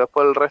Nacho, pero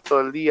después el resto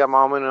del día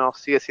más o menos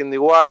sigue siendo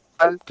igual.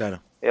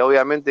 Claro.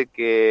 Obviamente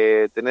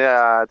que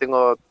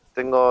tengo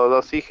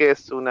 2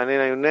 hijes, una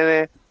nena y un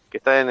nene, que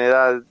están en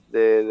edad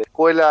de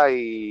escuela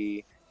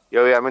y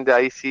obviamente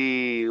ahí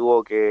sí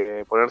hubo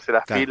que ponerse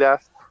las Claro.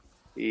 pilas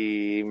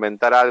y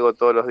inventar algo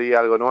todos los días,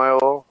 algo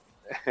nuevo.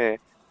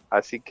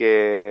 Así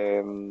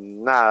que,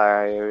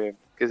 nada,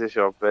 qué sé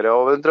yo.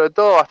 Pero dentro de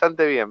todo,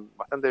 bastante bien,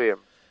 bastante bien.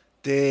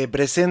 Te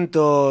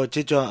presento,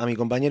 Checho, a mi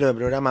compañero de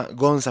programa,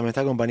 Gonza, me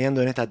está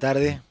acompañando en esta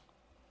tarde.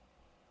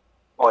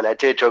 Hola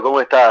Checho,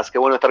 ¿cómo estás? Qué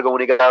bueno estar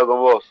comunicado con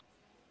vos.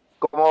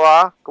 ¿Cómo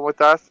va? ¿Cómo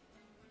estás?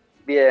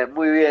 Bien,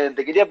 muy bien.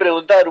 Te quería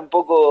preguntar un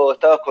poco,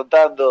 estabas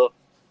contando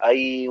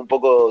ahí un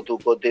poco tu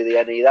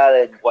cotidianidad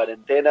en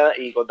cuarentena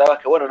y contabas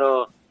que, bueno,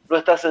 no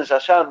estás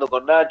ensayando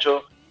con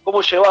Nacho.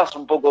 ¿Cómo llevas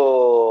un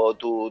poco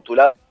tu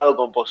lado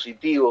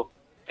compositivo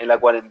en la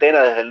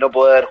cuarentena desde el no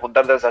poder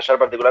juntarte a ensayar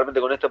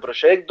particularmente con este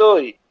proyecto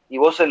y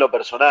vos en lo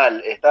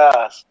personal?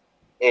 ¿Estás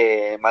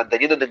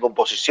manteniéndote en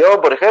composición,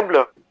 por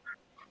ejemplo?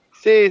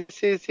 Sí,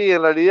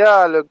 en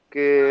realidad lo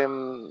que,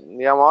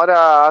 digamos,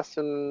 ahora hace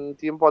un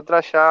tiempo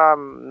atrás ya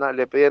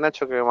le pedí a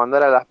Nacho que me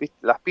mandara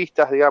las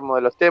pistas, digamos,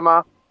 de los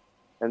temas,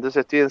 entonces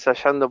estoy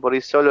ensayando por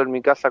ahí solo en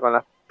mi casa con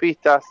las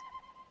pistas,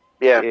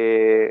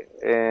 Bien,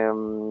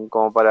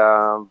 como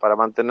para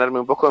mantenerme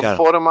un poco en Claro.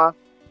 forma.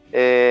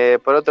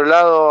 Por otro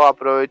lado,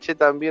 aproveché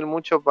también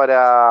mucho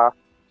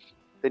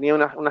tenía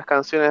unas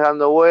canciones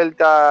dando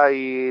vuelta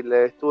y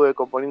le estuve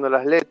componiendo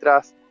las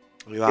letras,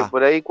 Ahí que va.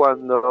 por ahí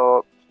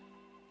cuando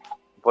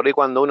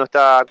uno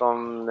está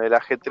con el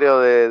ajetreo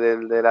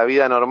de la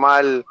vida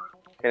normal,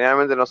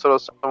 generalmente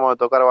nosotros somos de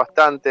tocar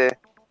bastante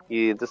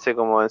y entonces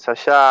como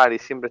ensayar y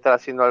siempre estar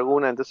haciendo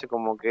alguna, entonces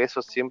como que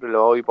eso siempre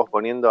lo voy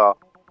posponiendo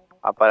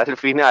para el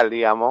final,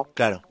 digamos.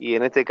 Claro. Y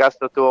en este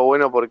caso estuvo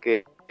bueno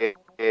porque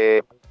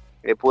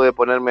pude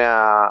ponerme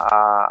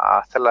a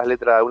hacer las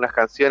letras de algunas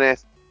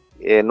canciones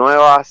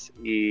nuevas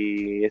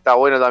y está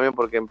bueno también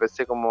porque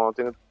empecé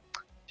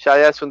ya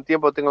de hace un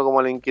tiempo tengo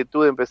como la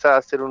inquietud de empezar a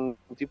hacer un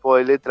tipo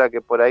de letra que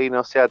por ahí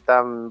no sea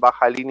tan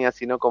baja línea,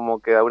 sino como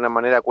que de alguna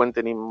manera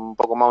cuenten un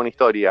poco más una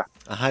historia.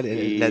 Ajá,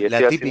 Y la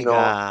estoy haciendo...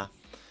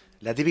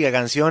 típica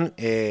canción,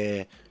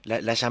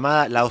 la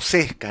llamada, la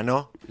osesca,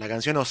 ¿no? La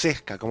canción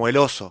osesca, como el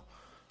oso.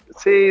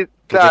 Sí, Que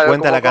te claro,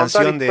 cuenta como la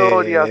contar canción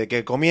historias. de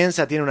que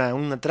comienza, tiene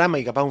una trama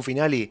y capaz un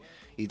final y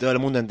todo el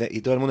mundo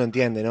y todo el mundo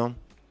entiende, ¿no?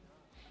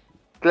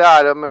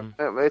 Claro,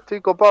 Mm.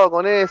 estoy copado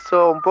con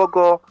eso, un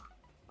poco...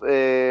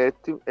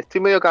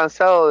 estoy medio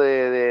cansado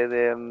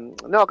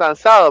no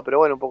cansado, pero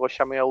bueno, un poco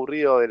ya medio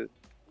aburrido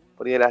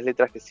por ahí de las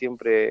letras que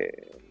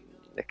siempre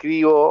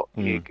escribo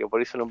y Mm. que por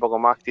ahí son un poco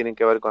más, tienen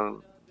que ver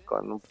con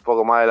un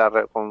poco más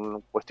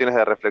con cuestiones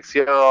de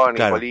reflexión y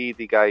Claro.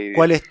 política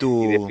 ¿Cuál es y de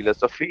tu,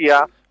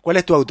 filosofía. cuál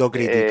es tu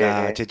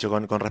autocrítica, Eh, Checho,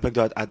 con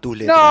respecto a tus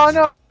no,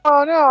 letras?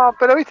 no, no,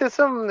 pero viste,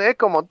 es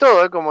como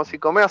todo, es como si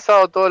comés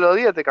asado todos los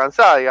días te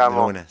cansás, De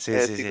digamos. una, sí,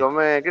 sí, Si sí.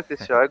 comés, qué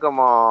sé yo, es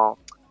como...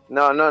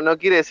 No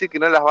quiere decir que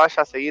no las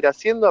vaya a seguir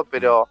haciendo, Mm.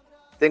 pero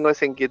tengo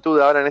esa inquietud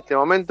ahora en este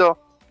momento.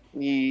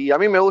 Y a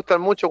mí me gustan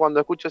mucho cuando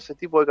escucho ese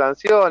tipo de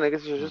canciones, qué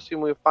sé yo soy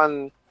muy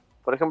fan.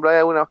 Por ejemplo, hay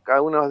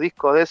algunos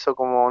discos de eso,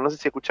 como no sé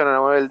si escucharon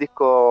alguna vez el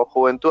disco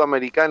Juventud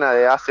Americana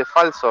de Hace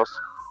Falsos.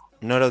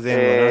 No lo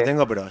Eh,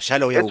 tengo, pero ya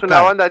lo voy a es una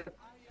buscar. banda,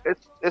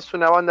 es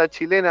una banda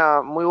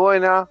chilena muy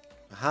buena.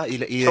 Ajá, ¿y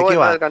de Yo, qué bueno,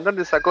 va? el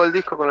cantante sacó el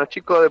disco con los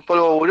chicos de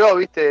Polvo Buró,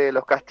 ¿viste?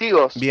 Los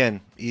Castigos.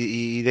 Bien,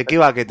 y de qué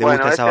va que te gusta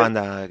Bueno, esa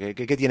banda?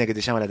 ¿Qué tiene que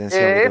te llama la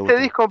atención, que te este gusta?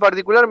 disco en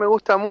particular me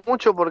gusta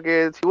mucho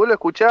porque si vos lo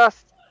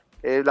escuchás,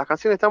 las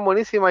canciones están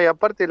buenísimas y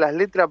aparte las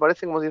letras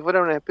parecen como si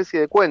fueran una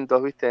especie de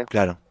cuentos, ¿viste?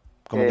 Claro,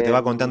 como que te Eh,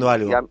 va contando y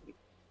algo.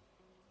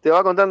 te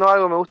va contando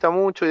algo, me gusta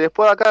mucho. Y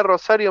después acá en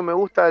Rosario me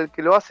gusta el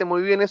que lo hace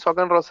muy bien eso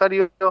acá en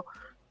Rosario.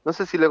 No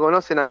sé si lo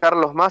conocen a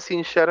Carlos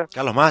Massinger.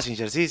 Carlos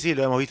Massinger, sí, sí,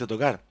 lo hemos visto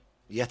tocar.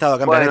 Y ha estado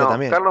acá en Planeta Bueno,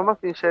 también. Carlos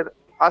Massinger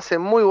hace es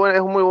un muy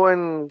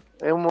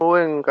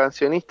buen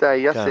cancionista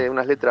y hace Claro.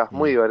 unas letras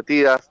muy Mm.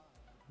 divertidas.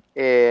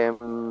 Eh,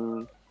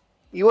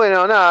 y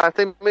bueno, nada,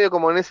 estoy medio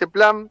como en ese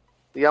plan,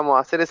 digamos,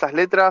 hacer esas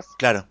letras.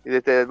 Claro, Y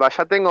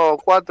ya tengo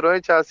 4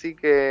 hechas, así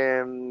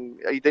que...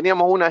 Y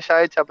teníamos una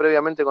ya hecha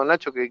previamente con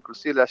Nacho, que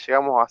inclusive la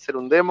llegamos a hacer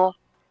un demo.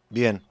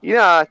 bien. Y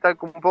nada, estar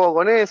un poco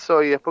con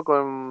eso y después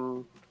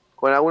con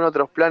algunos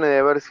otros planes de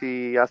ver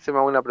si hacemos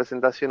alguna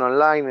presentación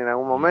online en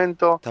algún Mm.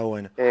 momento. Está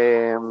bueno.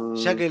 Eh,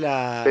 Ya que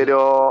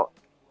pero...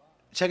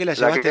 ya que la ¿La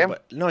llevaste,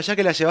 qué? no, ya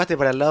que la llevaste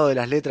para el lado de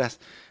las letras,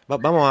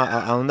 vamos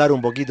a ahondar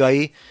un poquito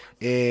ahí.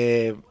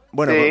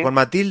 Bueno, Sí. con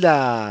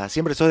Matilda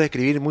siempre sos de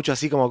escribir mucho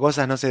así como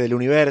cosas, no sé, del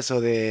universo,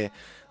 de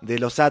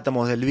los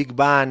átomos, del Big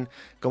Bang,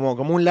 como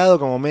un lado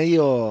como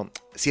medio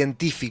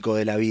científico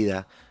de la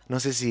vida. No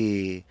sé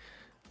si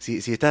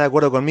estás de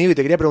acuerdo conmigo y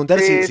te quería preguntar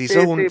Sí, si sí,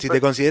 sos sí, si te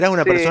considerás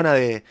una sí. persona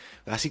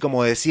así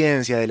como de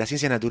ciencia, de las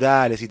ciencias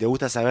naturales, si te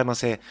gusta saber, no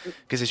sé,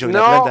 qué sé yo, que la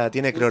No, planta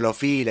tiene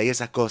clorofila y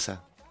esas cosas.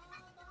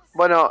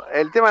 bueno,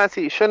 el tema es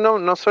así, yo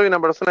no soy una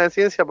persona de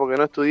ciencia porque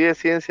no estudié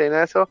ciencia y nada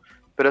de eso,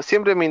 pero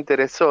siempre me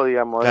interesó,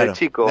 digamos, de Claro, de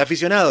chico.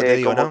 aficionado te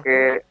digo, Como ¿no?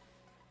 que...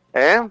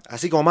 ¿Eh?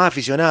 Así como más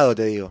aficionado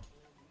te digo.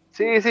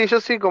 Sí, yo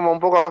soy como un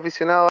poco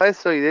aficionado a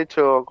eso y de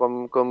hecho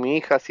con mi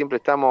hija siempre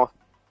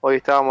hoy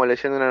estábamos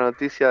leyendo una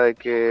noticia de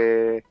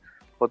que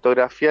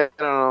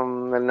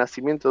fotografiaron el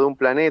nacimiento de un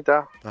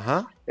planeta.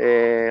 Ajá,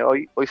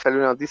 Hoy salió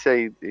una noticia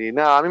y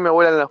nada, a mí me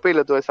vuelan los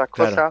pelos todas esas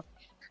claro. cosas.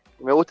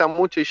 me gustan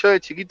mucho, y yo de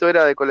chiquito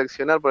era de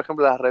coleccionar, por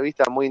ejemplo, las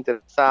revistas muy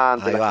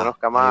interesantes, Ahí las va,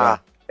 Conozca ahí Más.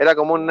 va. Era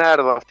como un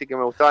nerd, así que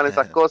me gustaban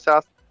esas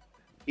cosas.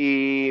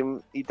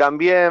 Y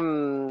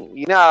también,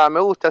 y nada,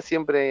 me gusta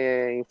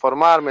siempre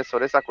informarme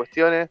sobre esas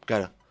cuestiones,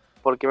 Claro,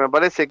 porque me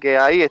parece que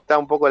ahí está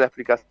un poco la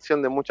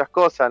explicación de muchas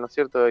cosas, ¿no es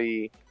cierto?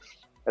 Y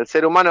el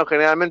ser humano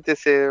generalmente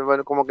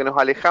bueno, como que nos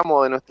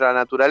alejamos de nuestra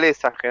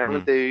naturaleza,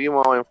 generalmente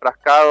vivimos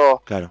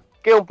enfrascados, claro.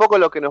 que es un poco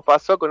lo que nos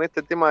pasó con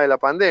este tema de la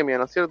pandemia,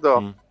 ¿no es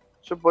cierto?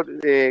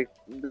 De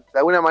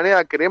alguna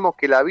manera creemos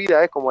que la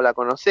vida es como la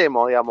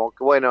conocemos, digamos,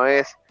 que bueno,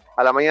 es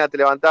a la mañana te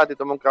levantás, te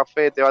tomas un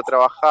café, te vas a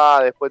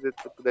trabajar, después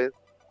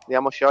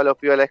digamos, llevas a los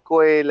pibes a la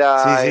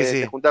escuela,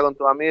 te juntás con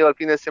tus amigos el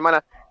fin de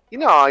semana, y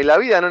no, y la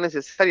vida no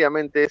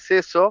necesariamente es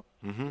eso,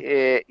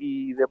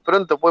 y de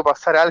pronto puede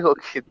pasar algo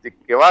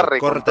que barre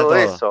con todo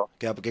eso.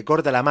 Que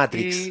corta la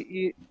Matrix.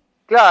 Y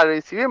claro,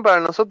 y si bien para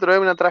nosotros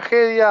es una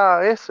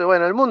tragedia, eso,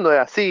 bueno, el mundo es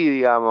así,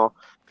 digamos.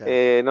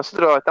 Claro.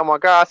 Nosotros estamos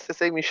acá hace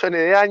 6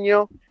 millones de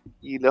años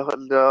y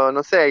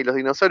no sé, y los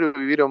dinosaurios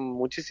vivieron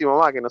muchísimo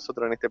más que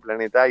nosotros en este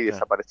planeta y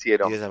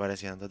desaparecieron. Y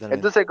desaparecieron, totalmente.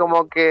 Entonces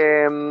como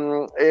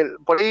que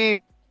por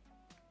ahí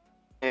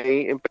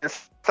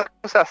pensar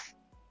cosas.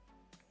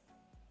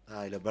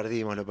 Ay, lo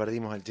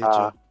perdimos al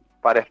Checho.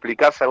 Para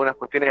explicarse algunas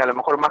cuestiones a lo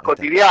mejor más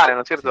cotidianas,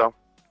 ¿no es cierto?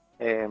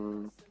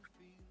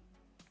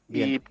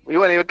 Y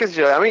bueno, qué sé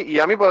yo, a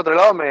mí por otro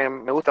lado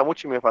me gusta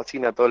mucho y me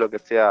fascina todo lo que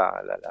sea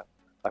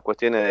las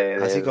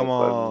cuestiones así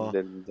como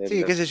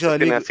qué sé yo,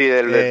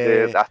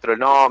 de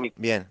astronómico.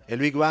 Bien, el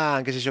Big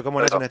Bang, qué sé yo,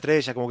 cómo nace una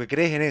estrella, como que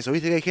crees en eso.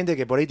 Viste que hay gente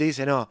que por ahí te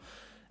dice, no,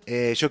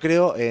 yo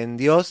creo en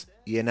Dios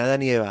y en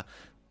Adán y Eva.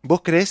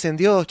 ¿Vos creés en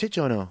Dios,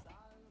 Checho, o no?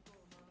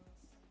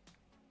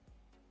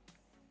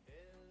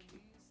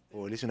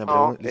 Le hice una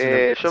pregunta.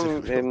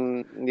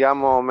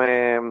 Digamos,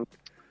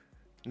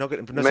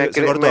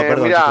 se cortó,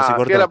 perdón, mirá, Checho, se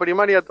cortó. Fui a la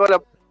primaria toda la...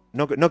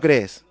 No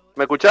crees.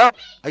 ¿Me escuchás?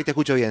 Ahí te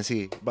escucho bien,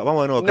 sí.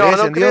 Vamos de nuevo.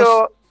 ¿Crees en creo,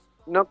 Dios?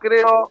 No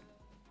creo.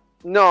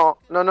 No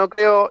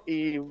creo.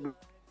 Y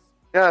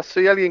nada,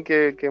 soy alguien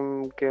que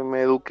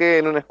me eduqué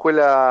en una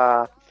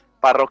escuela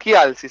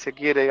parroquial, si se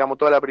quiere. Digamos,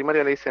 toda la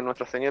primaria le dicen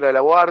Nuestra Señora de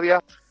la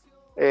Guardia.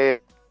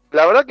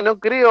 La verdad que no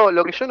creo.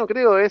 Lo que yo no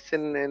creo es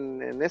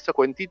en esos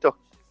cuentitos.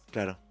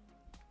 Claro.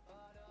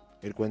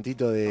 El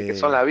cuentito de... Que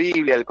son la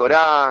Biblia, el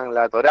Corán,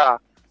 la Torá.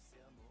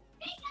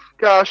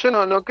 Claro,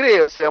 yo no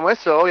creo, digamos,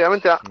 eso,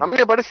 obviamente, a mí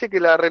me parece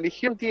que la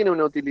religión tiene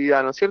una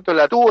utilidad, ¿no es cierto?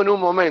 La tuvo en un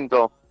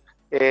momento,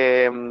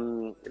 las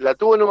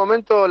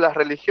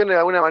religiones de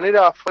alguna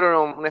manera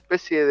fueron una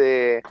especie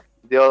de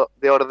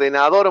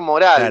ordenador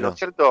moral, claro. ¿No es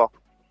cierto?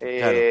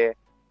 Claro.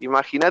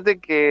 Imagínate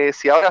que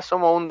si ahora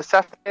somos un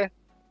desastre,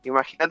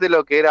 imagínate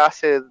lo que era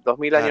hace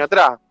 2000 años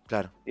atrás.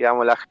 Claro.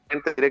 Digamos, la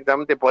gente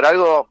directamente por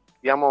algo,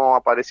 digamos,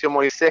 apareció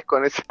Moisés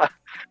con esos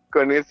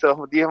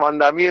 10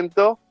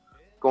 mandamientos,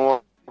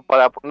 como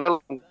para poner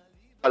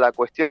a la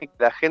cuestión que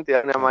la gente de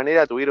alguna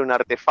manera tuviera un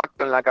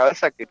artefacto en la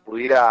cabeza que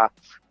pudiera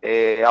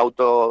que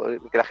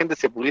la gente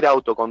se pudiera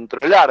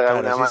autocontrolar de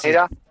alguna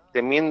manera,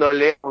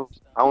 temiéndole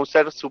a un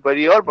ser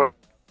superior,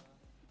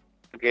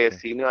 porque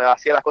si no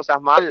hacía las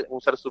cosas mal, un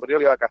ser superior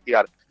le iba a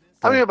castigar.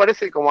 A mí me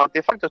parece que como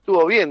artefacto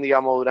estuvo bien,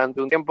 digamos,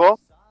 durante un tiempo,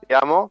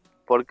 digamos,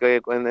 porque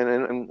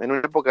en una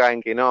época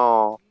en que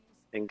no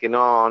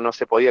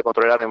se podía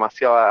controlar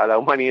demasiado a la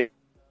humanidad,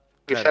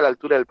 que ya a la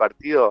altura del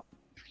partido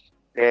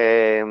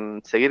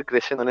seguir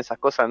creyendo en esas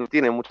cosas no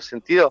tiene mucho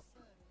sentido,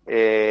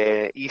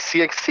 y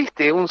si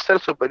existe un ser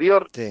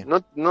superior,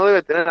 no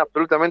debe tener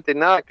absolutamente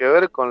nada que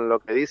ver con lo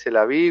que dice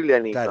la Biblia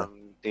ni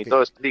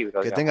todo ese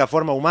libro. Que tenga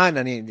forma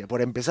humana, ni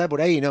por empezar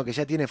por ahí, ¿no? Que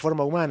ya tiene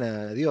forma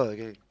humana, Dios,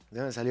 ¿de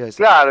dónde salió eso?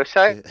 Claro,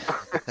 ya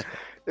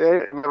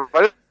me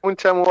parece un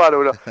chamo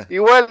bárbaro.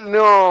 Igual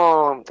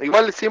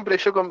siempre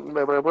yo,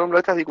 por ejemplo,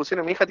 estas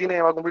discusiones, mi hija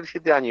va a cumplir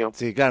 7 años.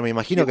 Sí, claro, me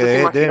imagino que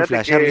deben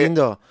flashear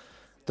lindo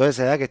toda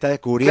esa edad que está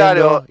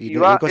descubriendo, y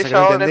cosas que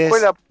no entendés.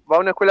 Va a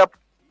una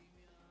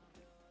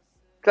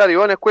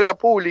escuela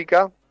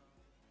pública,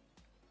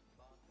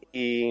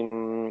 y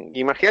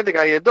imagínate que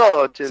hay de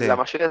todo, la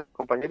mayoría de los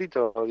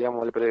compañeritos,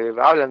 digamos,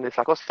 hablan de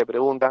esas cosas, se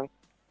preguntan,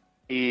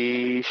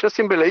 y yo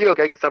siempre le digo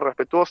que hay que ser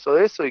respetuoso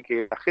de eso y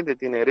que la gente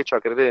tiene derecho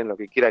a creer en lo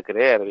que quiera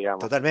creer,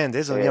 digamos. Totalmente,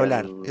 eso ni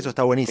hablar, eso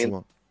está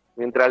buenísimo.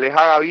 Mientras les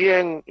haga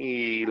bien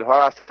y los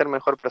haga ser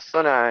mejor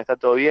persona, está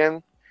todo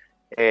bien.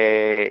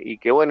 Y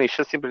que bueno, y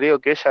yo siempre le digo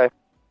que ella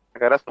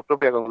sacará sus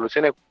propias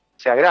conclusiones cuando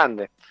sea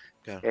grande.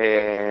 Claro.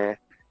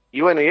 Y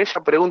bueno, y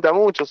ella pregunta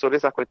mucho sobre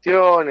esas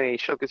cuestiones, y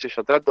yo qué sé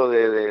yo, trato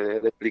de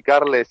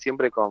explicarle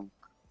siempre con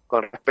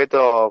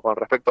respecto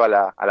a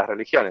las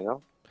religiones,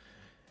 ¿no?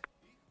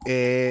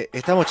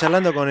 Estamos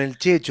charlando con el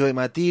Checho de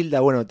Matilda,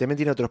 bueno, también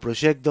tiene otros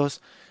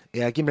proyectos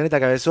aquí en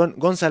Planeta Cabezón.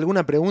 Gonza,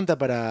 ¿alguna pregunta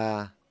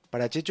para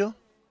Checho?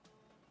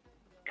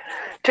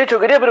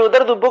 Checho, quería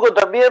preguntarte un poco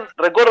también,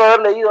 recuerdo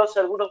haber leído hace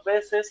algunos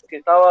meses que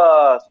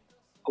estabas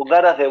con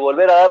ganas de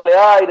volver a darle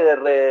aire,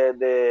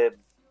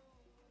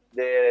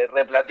 de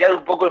replantear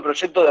un poco el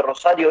proyecto de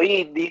Rosario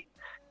Indie,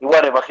 y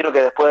bueno, imagino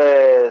que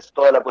después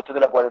toda la cuestión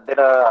de la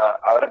cuarentena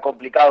habrá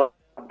complicado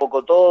un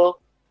poco todo,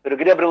 pero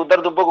quería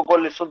preguntarte un poco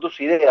cuáles son tus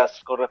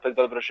ideas con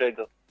respecto al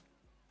proyecto.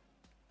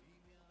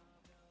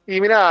 Y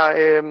mirá,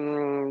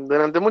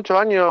 durante muchos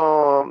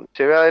años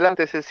llevé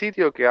adelante ese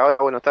sitio que ahora,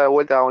 bueno, está de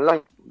vuelta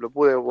online, lo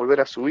pude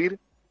volver a subir.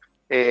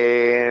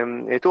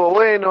 Estuvo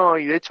bueno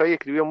y de hecho ahí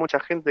escribió mucha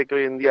gente que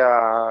hoy en día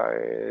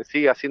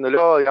sigue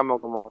haciéndolo,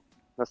 digamos, como,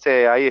 no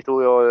sé, ahí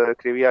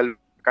escribía el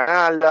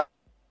canal,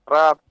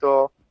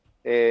 Rapto,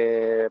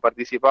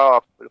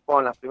 participaba,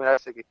 fueron las primeras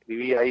veces que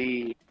escribí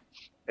ahí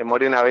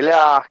Morena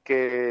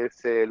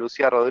Velázquez,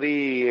 Lucía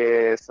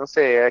Rodríguez, no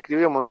sé,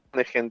 escribió un montón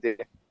de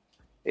gente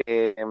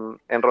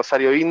en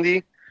Rosario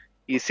Indie,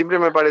 y siempre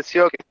me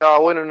pareció que estaba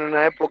bueno en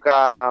una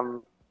época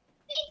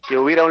que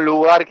hubiera un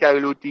lugar que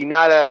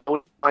aglutinara de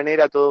alguna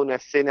manera toda una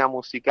escena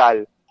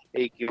musical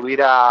y que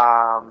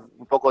hubiera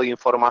un poco de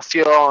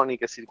información y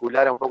que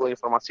circulara un poco de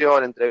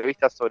información,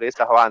 entrevistas sobre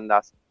esas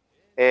bandas.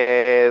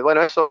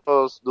 Bueno, eso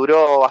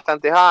duró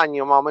bastantes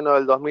años, más o menos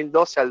del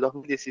 2012 al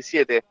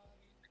 2017.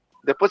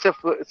 Después se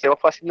fue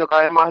haciendo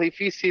cada vez más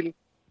difícil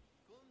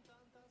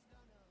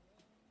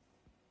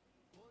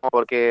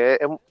porque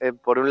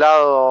por un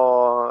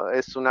lado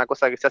es una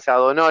cosa que se hace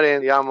ad honorem,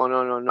 digamos,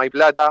 no hay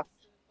plata,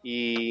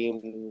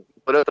 y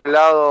por otro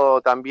lado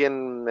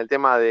también el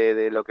tema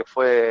de lo que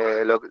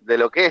fue, de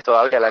lo que es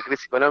todavía la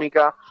crisis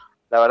económica,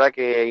 la verdad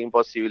que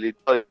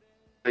imposibilitó,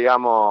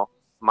 digamos,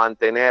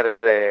 mantener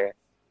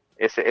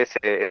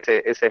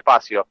ese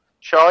espacio.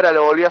 Yo ahora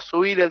lo volví a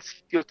subir el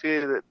sitio,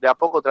 estoy de a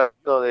poco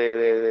tratando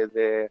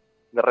de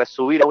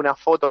resubir algunas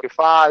fotos que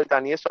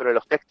faltan y eso, pero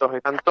los textos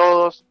están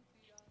todos,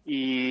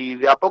 y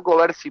de a poco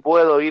ver si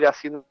puedo ir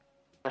haciendo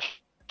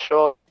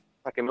yo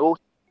a que me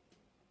guste.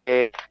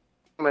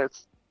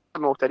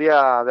 Me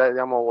gustaría,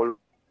 digamos, volver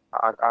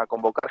a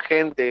convocar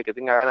gente que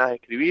tenga ganas de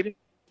escribir,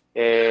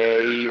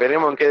 y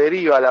veremos en qué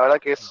deriva. La verdad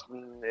que es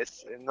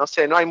no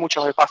sé, no hay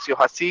muchos espacios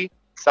así,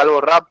 salvo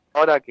Rap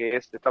ahora que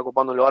está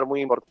ocupando un lugar muy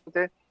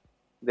importante.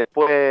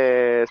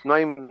 Después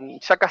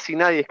ya casi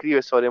nadie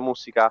escribe sobre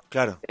música.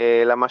 Claro.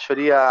 La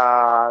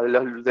mayoría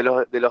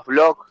de los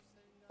blogs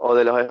o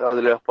de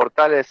los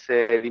portales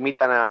se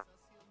limitan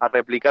a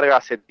replicar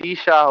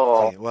gacetillas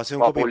o hacer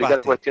un a copy publicar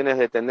paste. cuestiones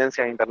de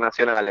tendencias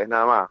internacionales,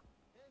 nada más.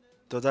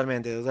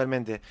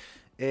 Totalmente.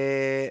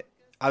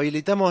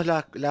 Habilitamos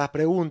las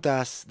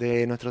preguntas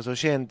de nuestros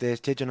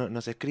oyentes. Checho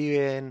nos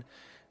escriben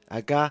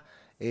acá.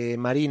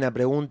 Marina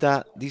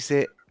pregunta,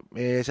 dice,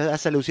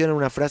 hace alusión a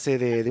una frase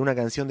de una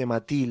canción de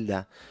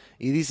Matilda.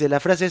 Y dice, la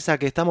frase esa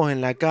que estamos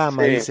en la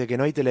cama, Sí. dice que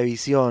no hay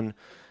televisión.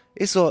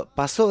 ¿Eso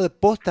pasó de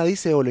posta,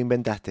 dice, o lo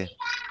inventaste?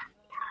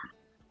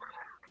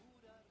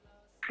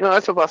 No,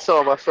 eso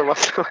pasó. Pasó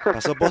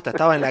posta,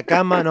 estaba en la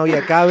cama, no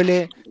había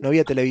cable, no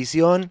había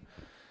televisión.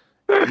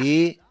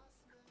 Y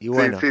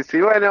bueno.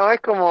 Sí, bueno,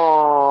 es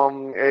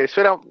como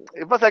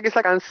pasa que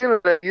esa canción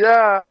en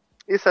realidad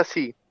es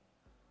así.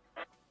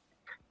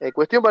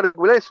 Cuestión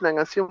particular es una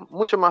canción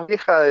mucho más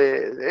vieja,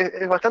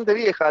 es bastante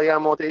vieja,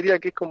 digamos, te diría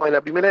que es como de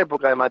la primera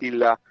época de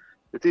Matilda.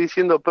 Te estoy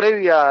diciendo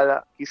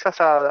previa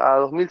quizás a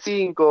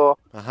 2005,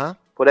 Ajá.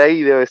 por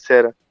ahí debe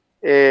ser.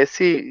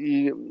 Sí,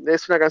 y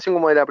es una canción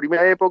como de la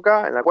primera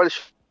época, en la cual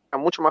yo era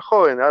mucho más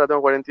joven, ahora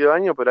tengo 42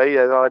 años, pero ahí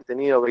debo haber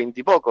tenido 20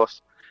 y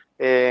pocos.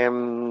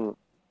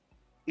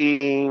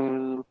 Y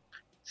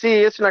sí,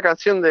 es una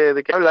canción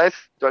de que habla de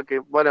esto, que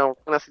bueno,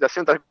 una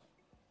situación tal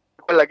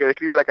cual la que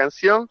describe la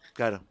canción.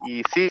 Claro.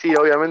 Y sí,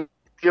 obviamente.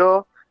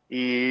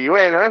 Y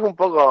bueno, es un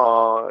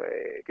poco,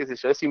 qué sé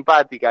yo, es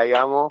simpática,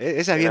 digamos.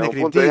 Esa es bien En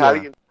algún punto descriptiva.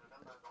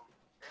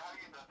 es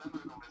alguien tratando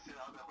de convencer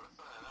a otra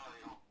persona,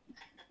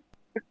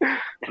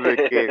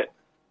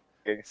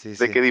 ¿no?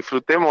 De que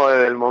disfrutemos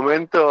del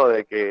momento,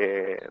 de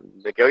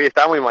que hoy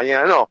estamos y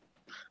mañana no.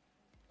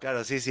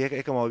 Claro, sí,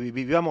 es como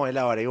vivamos el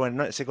ahora. Y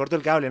bueno, se cortó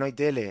el cable, no hay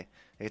tele,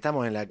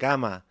 estamos en la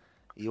cama.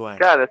 Y bueno,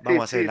 Claro,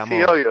 vamos a hacer el amor.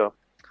 Sí, obvio.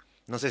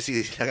 No sé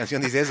si la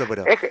canción dice eso,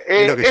 pero Es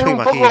lo que yo un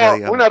imagino, poco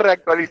digamos. una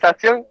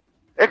reactualización,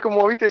 es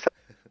como, viste, esa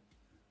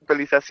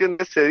actualización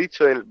de ese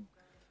dicho del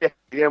que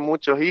tenían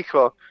muchos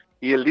hijos,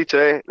 y el dicho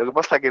es, lo que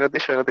pasa es que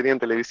ellos no tenían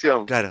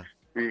televisión. Claro.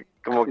 Y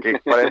como que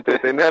para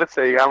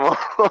entretenerse, digamos,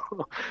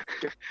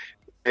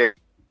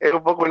 es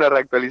un poco una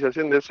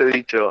reactualización de ese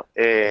dicho.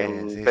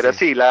 Pero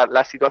sí,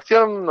 la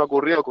situación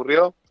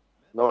ocurrió.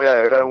 No voy a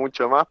develar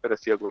mucho más, pero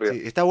sí ocurrió.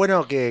 Sí, está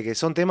bueno que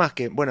son temas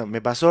que, bueno,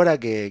 me pasó ahora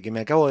que me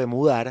acabo de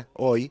mudar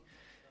hoy,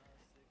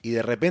 y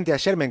de repente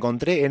ayer me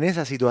encontré en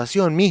esa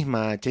situación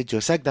misma, Checho,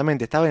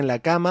 exactamente. Estaba en la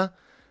cama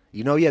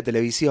y no había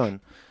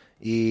televisión.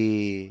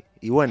 Y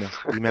bueno,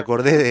 y me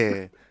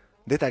acordé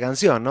de esta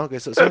canción, ¿no? Que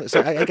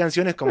hay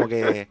canciones como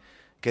que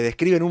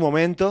describen un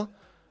momento,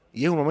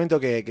 y es un momento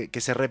que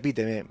se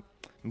repite.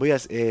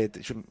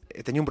 Yo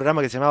tenía un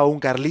programa que se llamaba Un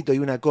Carlito y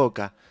una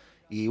Coca.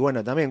 Y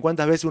bueno, también,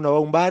 ¿cuántas veces uno va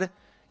a un bar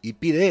y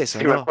pide eso,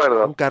 sí, ¿no? Me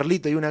acuerdo. Un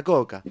Carlito y una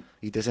Coca.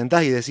 Y te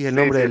sentás y decís el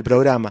nombre del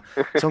programa.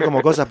 Son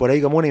como cosas por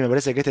ahí comunes, y me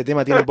parece que este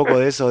tema tiene un poco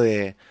de eso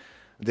de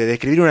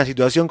describir una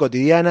situación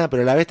cotidiana,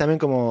 pero a la vez también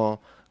como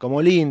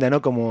linda,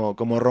 ¿no?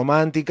 Como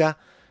romántica.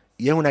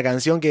 Y es una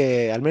canción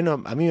que, al menos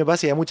a mí me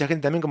pasa, y a mucha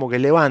gente también, como que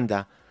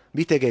levanta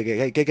Viste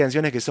que hay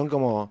canciones que son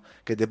como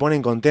que te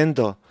ponen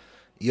contento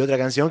y otra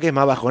canción que es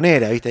más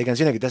bajonera, ¿viste? Hay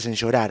canciones que te hacen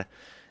llorar.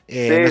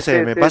 No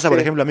sé, me pasa por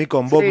ejemplo a mí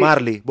con Bob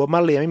Marley. Bob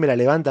Marley a mí me la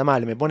levanta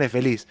mal, me pone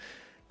feliz.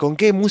 ¿Con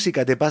qué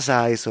música te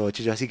pasa eso,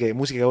 Checho? Así que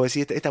música que vos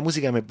decís, esta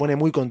música me pone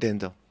muy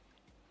contento.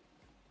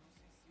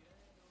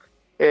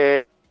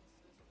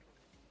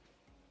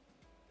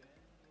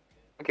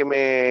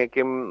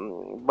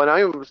 Bueno, a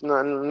mí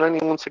no hay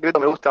ningún secreto,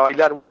 me gusta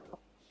bailar.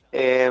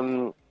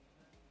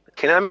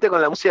 Generalmente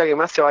con la música que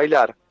me hace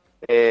bailar,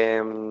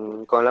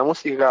 con la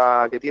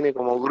música que tiene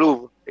como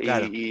groove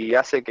Claro. y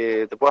hace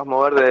que te puedas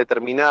mover de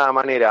determinada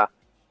manera.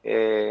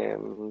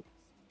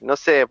 No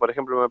sé, por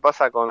ejemplo, me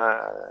pasa con...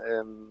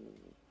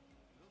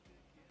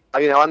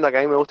 hay una banda que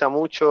a mí me gusta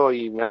mucho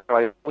y me hace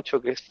bailar mucho,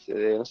 que es,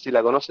 no sé si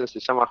la conocen, se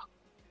llama...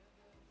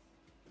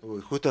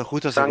 Uy, justo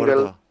se Jungle.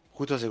 cortó.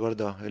 Justo se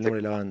cortó el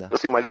nombre de la banda. No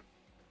sé,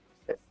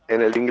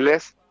 en el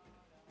inglés.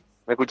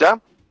 ¿Me escuchás?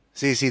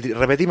 Sí,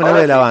 repetime el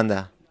nombre de la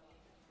banda.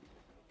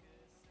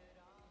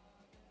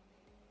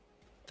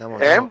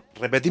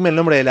 Repetime el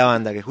nombre de la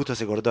banda, que justo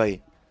se cortó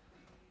ahí.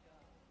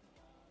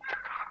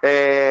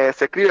 Se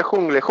escribe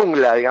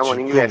jungla, digamos,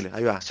 en inglés. Jungle,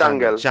 ahí va.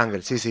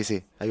 Jungle.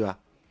 Sí, ahí va.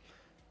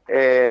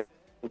 Tiene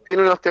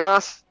unos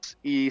temas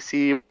y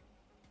si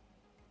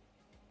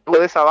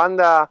de esa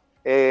banda,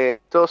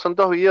 son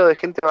todos videos de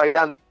gente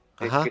bailando,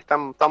 que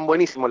están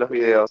buenísimos los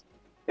videos.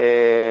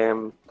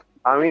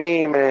 A mí,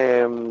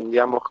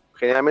 digamos,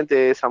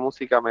 generalmente esa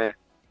música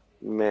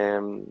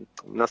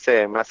no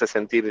sé, me hace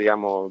sentir,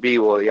 digamos,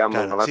 vivo, digamos,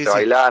 Claro, me hace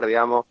bailar,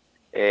 digamos,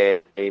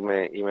 y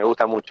me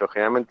gusta mucho.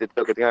 Generalmente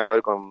todo lo que tenga que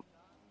ver con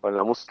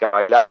la música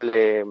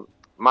bailable,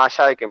 más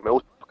allá de que me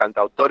gustan los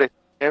cantautores,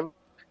 me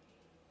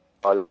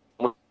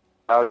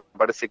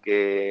parece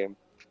que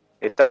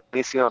está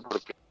buenísima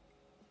porque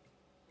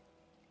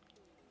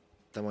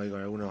Estamos ahí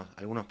con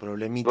algunos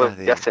problemitas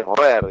te hace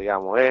mover,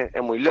 digamos, es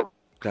muy loco.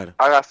 Claro.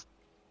 Hagas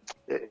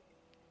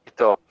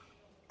esto,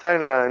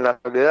 estás en la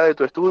soledad de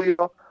tu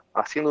estudio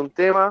haciendo un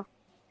tema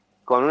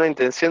con una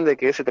intención de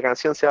que esa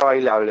canción sea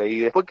bailable,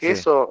 y después que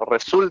eso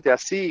resulte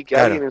así, que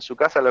alguien en su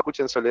casa lo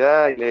escuche en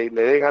soledad y le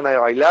dé ganas de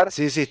bailar.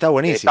 Sí, está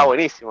buenísimo. Está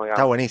buenísimo, digamos.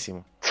 Está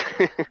buenísimo.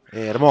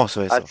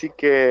 Hermoso eso. Así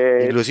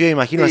que... Inclusive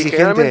imagino así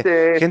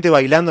gente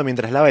bailando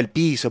mientras lava el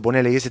piso,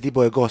 ponele, y ese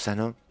tipo de cosas,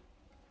 ¿no?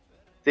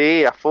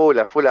 Sí, a full.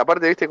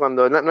 Aparte, viste,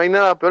 cuando no hay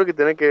nada peor que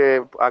tener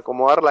que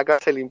acomodar la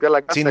casa y limpiar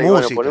la casa sin y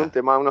música. Bueno,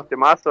 poner unos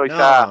temazos y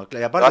ya y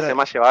lo hace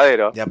más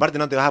llevadero. Y aparte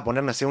no te vas a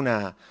poner, no sé,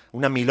 una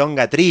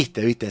milonga triste,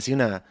 viste, así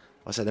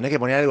o sea, tenés que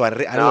poner algo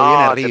bien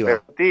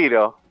arriba. Te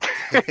tiro.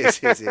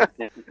 Sí.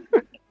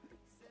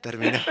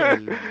 Terminás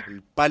con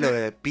el palo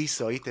de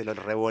piso, viste, lo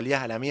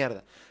revoleás a la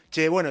mierda.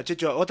 Che, bueno,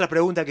 Checho, otras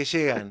preguntas que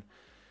llegan.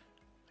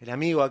 El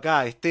amigo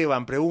acá,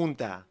 Esteban,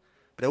 pregunta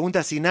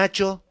si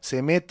Nacho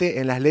se mete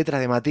en las letras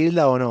de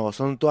Matilda o no,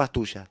 son todas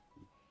tuyas.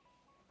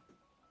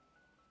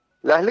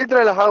 Las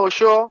letras las hago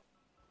yo,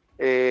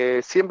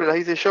 siempre las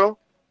hice yo,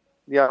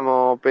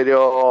 digamos,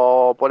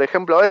 pero por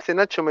ejemplo a veces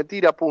Nacho me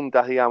tira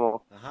puntas,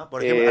 digamos. Ajá,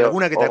 por ejemplo,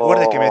 alguna que te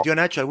acuerdes que metió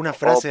Nacho, alguna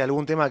frase de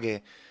algún tema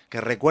que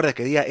recuerdes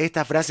que diga,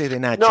 esta frase es de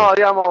Nacho. No,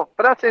 digamos,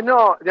 frases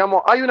no,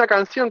 digamos, hay una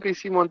canción que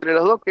hicimos entre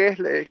los dos que es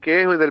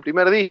del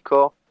primer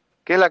disco,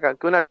 que es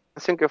una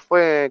canción que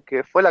fue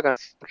la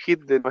canción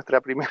hit de nuestra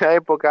primera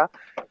época,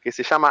 que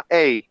se llama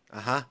Ey.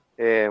 Ajá.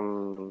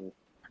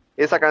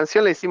 Esa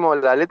canción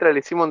la letra la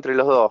hicimos entre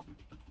los dos.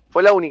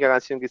 Fue la única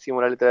canción que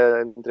hicimos la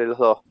letra entre los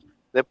dos.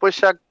 Después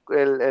ya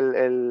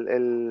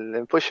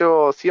después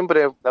yo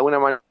siempre de alguna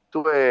manera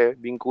estuve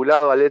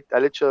vinculado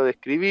al hecho de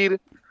escribir.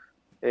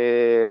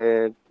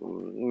 Siempre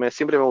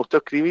me gustó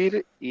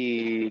escribir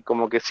y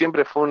como que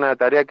siempre fue una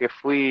tarea que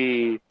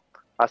fui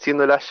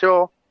haciéndola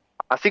yo.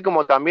 Así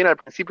como también al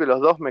principio los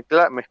dos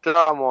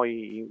mezclábamos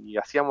y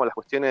hacíamos las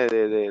cuestiones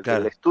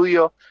del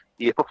estudio,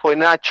 y después fue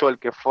Nacho el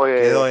que fue...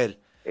 Quedó él.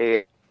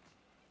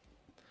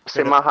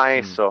 Más a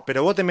eso.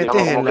 Pero vos te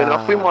metés como que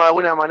nos fuimos de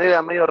alguna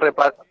manera medio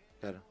repartidos.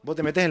 Claro. ¿Vos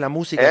te metés en la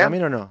música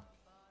también o no?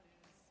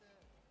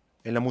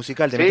 En la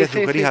musical, te metés,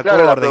 sugerís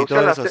claro, acordes y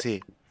todo eso,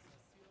 sí.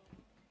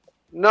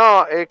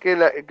 No,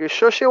 que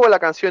yo llevo la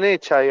canción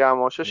hecha,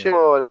 digamos.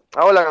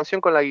 Hago la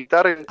canción con la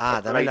guitarra,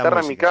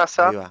 en mi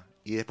casa. Ahí va.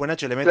 Y después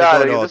Nacho le mete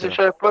todo lo entonces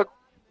otro.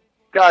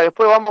 Yo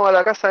después vamos a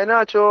la casa de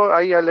Nacho,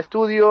 ahí al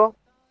estudio,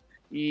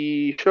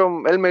 y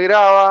él me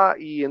graba,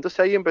 y entonces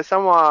ahí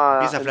empezamos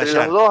entre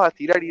los dos a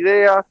tirar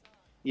ideas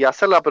y a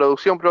hacer la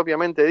producción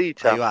propiamente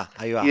dicha.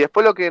 Ahí va. Y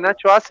después lo que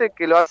Nacho hace,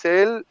 que lo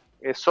hace él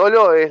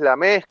solo, es la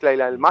mezcla,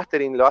 y el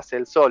mastering lo hace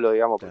él solo,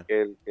 digamos,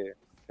 porque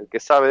el que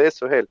sabe de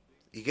eso es él.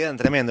 Y quedan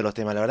tremendos los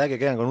temas, la verdad que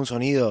quedan con un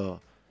sonido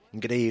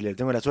increíble.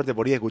 Tengo la suerte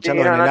por ir a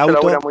escucharlos en el Nacho auto.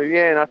 labura muy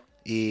bien.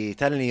 Y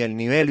está en el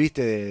nivel,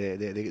 viste,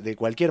 de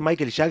cualquier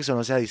Michael Jackson,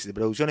 o sea, de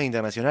producciones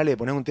internacionales,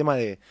 pones un tema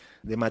de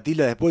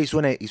Matilda después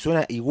y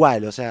suena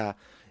igual, o sea,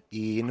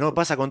 y no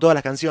pasa con todas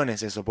las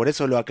canciones eso, por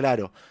eso lo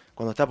aclaro.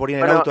 Cuando está por ir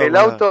en el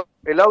auto.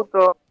 El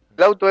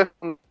auto es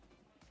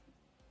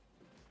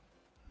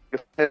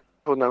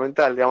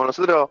fundamental, digamos.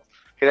 Nosotros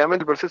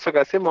generalmente el proceso que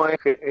hacemos es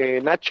que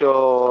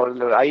Nacho,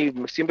 ahí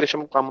siempre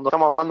yo, cuando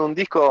estamos dando un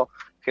disco,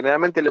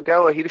 generalmente lo que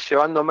hago es ir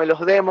llevándome los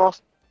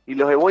demos y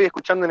los voy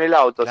escuchando en el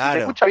auto. Si se Claro.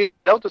 escucha bien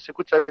el auto, se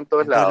escucha bien en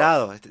todos En todos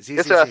lados. lados. Sí,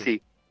 Eso sí, es sí.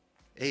 así.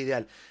 Es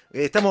ideal.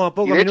 Estamos a Y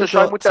pocos de hecho minutos.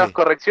 yo hay muchas Sí.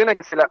 correcciones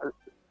que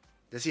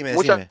Decime.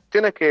 muchas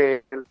cuestiones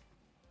que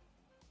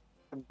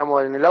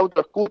digamos, en el auto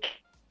escucho.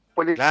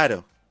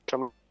 Claro.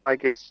 Hay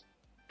que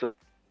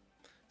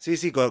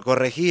Sí,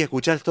 corregís,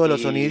 escuchás todos los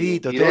Y-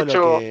 soniditos, y de todo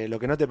hecho- lo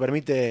que no te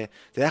permite,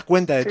 te das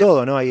cuenta de Sí.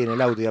 todo, ¿no? Ahí en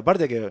el auto. Y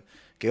aparte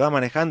que vas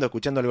manejando,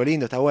 escuchando algo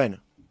lindo, está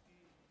bueno.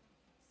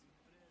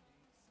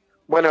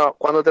 Bueno,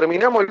 cuando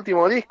terminamos el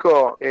último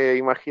disco,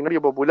 Imaginario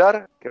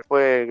Popular,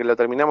 que lo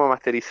terminamos de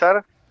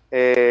masterizar,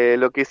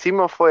 lo que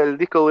hicimos fue, el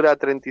disco dura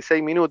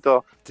 36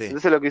 minutos, Sí.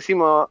 entonces lo que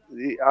hicimos,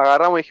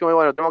 agarramos y dijimos,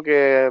 bueno, tengo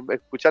que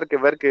escuchar,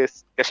 ver que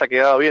haya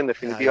quedado bien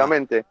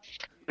definitivamente.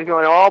 Dijimos,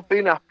 bueno, vamos a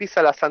pedir unas pizzas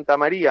a la Santa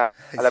María,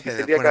 a la Sí,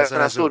 pizzería por la acá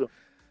zona en Sur.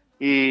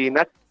 Y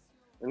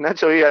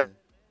Nacho vive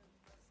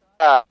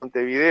a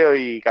Montevideo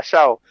y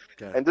Callao.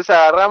 Claro. Entonces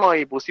agarramos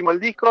y pusimos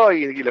el disco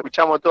y lo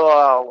escuchamos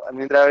todo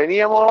mientras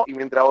veníamos, y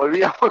mientras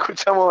volvíamos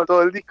escuchamos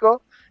todo el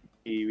disco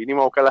y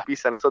vinimos a buscar las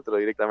pizzas nosotros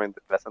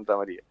directamente a la Santa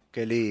María.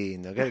 Qué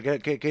lindo,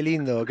 qué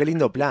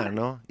lindo plan,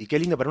 ¿no? Y qué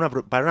lindo para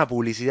una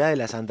publicidad de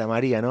la Santa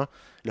María, ¿no?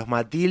 Los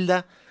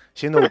Matilda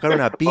yendo a buscar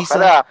una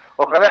pizza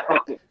Ojalá.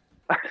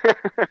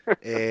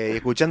 y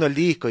escuchando el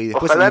disco y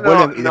después, Ojalá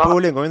después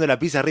vuelven comiendo la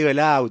pizza arriba del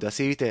auto,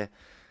 así, ¿viste?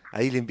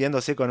 Ahí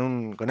limpiándose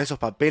con esos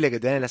papeles que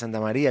te dan en la Santa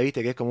María,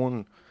 ¿viste? Que es como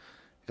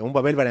un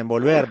papel para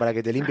envolver, para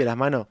que te limpie las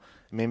manos.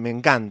 Me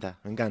encanta,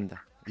 me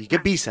encanta. Y qué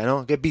pizza,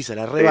 ¿no? Qué pizza,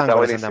 la Sí, rebanco está la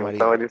buenísimo, Santa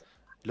está María. buenísimo.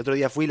 El otro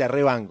día fui y la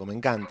rebanco, me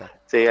encanta.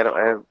 Sí,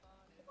 a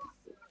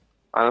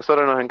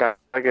nosotros nos encanta,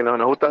 que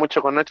nos gusta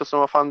mucho con Nacho,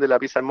 somos fan de la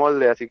pizza en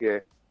molde, así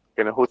que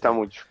nos gusta Sí.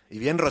 mucho. Y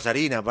bien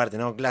rosarina aparte,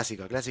 ¿no?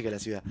 Clásica de la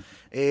ciudad.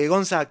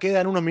 Gonza,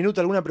 ¿quedan unos minutos?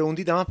 ¿Alguna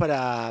preguntita más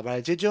para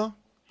el Checho?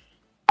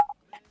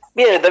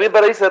 Bien, también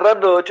para ir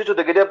cerrando, Checho,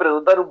 te quería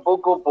preguntar un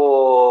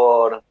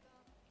poco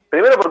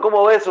primero por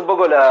cómo ves un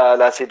poco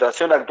la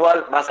situación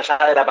actual, más allá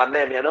de la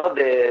pandemia, ¿no?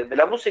 De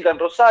la música en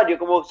Rosario,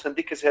 cómo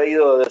sentís que se ha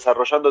ido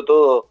desarrollando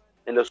todo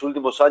en los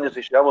últimos años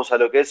y llegamos a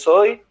lo que es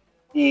hoy.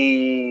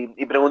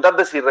 Y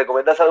preguntarte si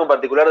recomendás algo en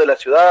particular de la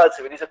ciudad,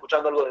 si venís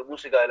escuchando algo de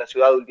música de la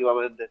ciudad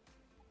últimamente.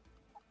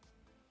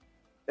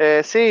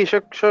 Sí, yo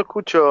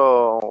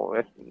escucho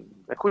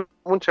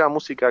mucha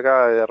música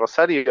acá de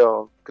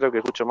Rosario, creo que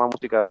escucho más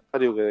música de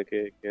Rosario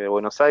que de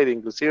Buenos Aires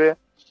inclusive,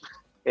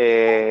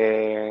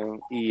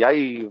 y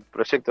hay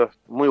proyectos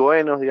muy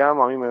buenos,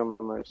 digamos. A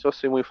mí yo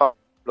soy muy fan de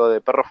lo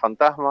de Perro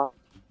Fantasma,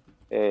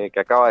 que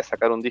acaba de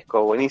sacar un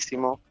disco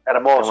buenísimo.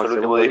 Hermoso el el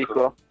último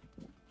disco.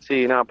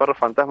 Sí, nada, Perro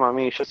Fantasma a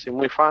mí, yo soy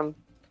muy fan.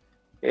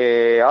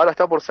 Ahora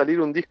está por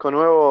salir un disco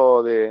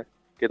nuevo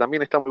que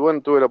también está muy bueno,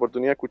 tuve la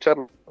oportunidad de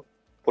escucharlo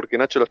porque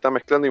Nacho lo está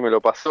mezclando y me lo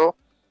pasó,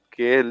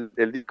 que es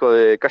el disco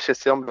de Calle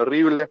Ese Hombre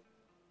Horrible.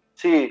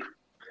 Sí,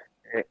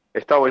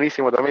 Está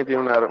buenísimo también,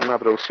 tiene una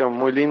producción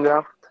muy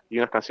linda y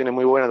unas canciones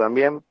muy buenas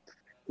también.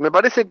 Me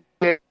parece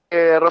que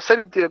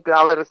Rosario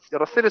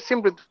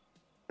siempre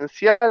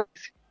potencial,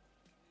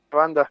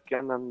 bandas que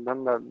andan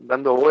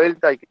dando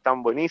vuelta y que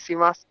están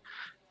buenísimas.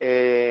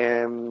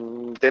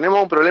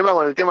 Tenemos un problema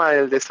con el tema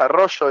del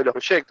desarrollo de los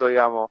proyectos,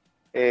 digamos,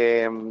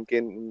 que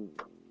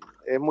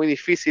es muy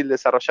difícil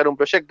desarrollar un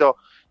proyecto.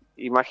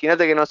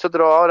 Imagínate que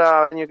nosotros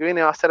ahora, el año que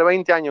viene, va a ser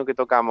 20 años que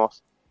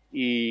tocamos,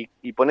 y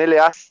ponerle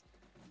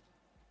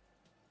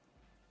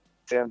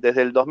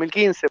desde el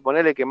 2015,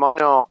 ponerle que más o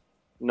menos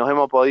nos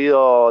hemos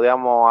podido,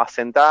 digamos,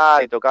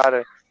 asentar y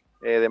tocar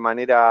de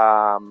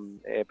manera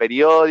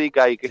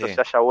periódica, y que Sí.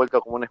 esto se haya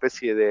vuelto como una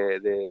especie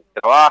de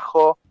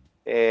trabajo,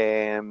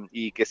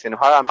 y que se nos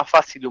haga más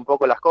fácil un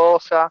poco las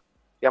cosas,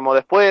 digamos,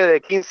 después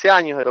de 15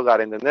 años de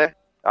tocar, ¿entendés?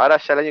 Ahora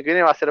ya el año que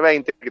viene va a ser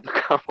 20 que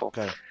tocamos.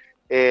 Claro.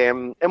 Es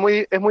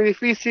muy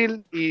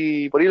difícil,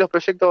 y por ahí los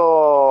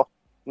proyectos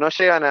no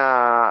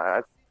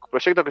llegan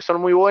proyectos que son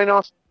muy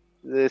buenos,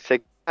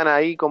 se quedan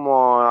ahí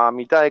como a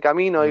mitad de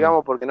camino,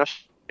 digamos, porque no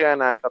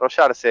llegan a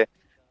desarrollarse.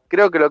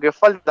 Creo que lo que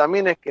falta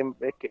también es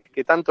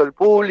que tanto el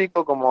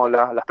público como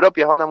las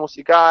propias bandas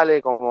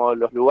musicales, como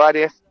los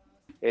lugares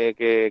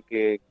donde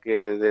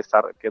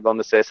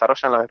se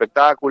desarrollan los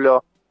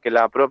espectáculos, que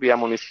la propia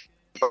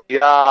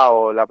municipalidad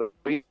o la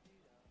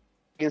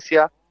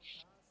provincia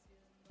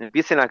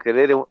empiecen a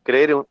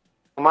creer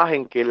más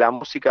en que la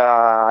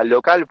música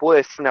local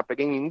puede ser una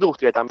pequeña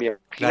industria también.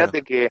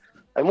 Imagínate que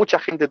hay mucha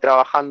gente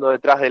trabajando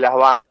detrás de las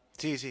bandas.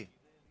 Sí.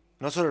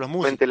 No solo los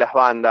músicos. Las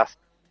bandas,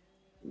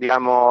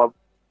 digamos,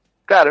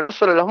 claro, no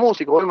solo los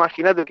músicos. Vos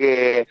imaginate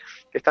que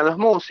están los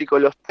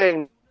músicos, los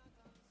técnicos,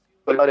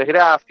 los colores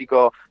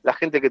gráficos, la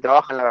gente que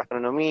trabaja en la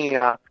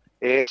gastronomía,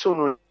 es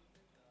un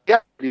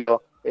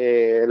amplio,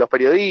 los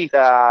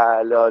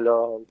periodistas,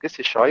 qué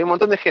sé yo, hay un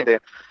montón de gente.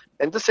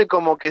 Entonces,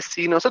 como que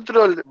si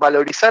nosotros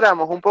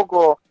valorizáramos un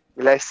poco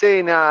la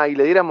escena y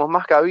le diéramos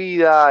más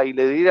cabida y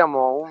le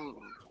diéramos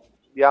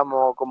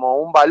como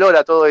un valor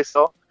a todo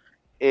eso,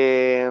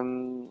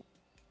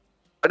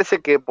 parece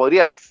que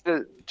podría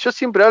ser. Yo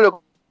siempre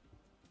hablo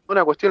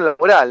una cuestión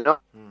laboral,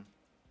 ¿no?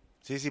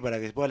 Sí, para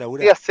que se pueda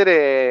laburar. Podría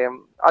ser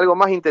algo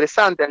más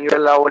interesante a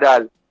nivel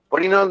laboral.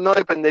 Por ahí no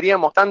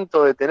dependeríamos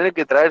tanto de tener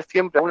que traer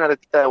siempre a un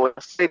artista de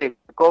Buenos Aires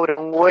que cobre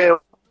un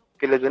huevo,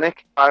 que le tenés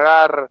que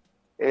pagar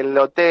el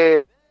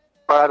hotel,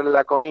 pagar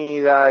la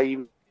comida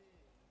y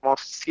como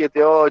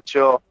 7,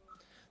 8.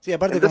 Sí,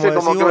 aparte Entonces,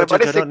 como decís que me vos, Checho,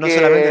 parece no que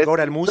solamente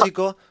cobra el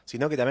músico,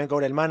 sino que también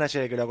cobra el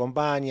manager, el que lo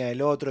acompaña,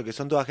 el otro, que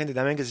son toda gente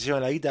también que se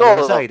lleva la guita de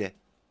Buenos Aires.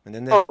 ¿Me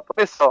entendés? Todo,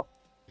 por eso.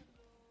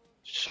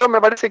 Yo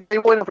me parece que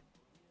hay buenos.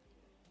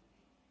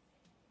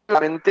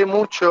 Lamenté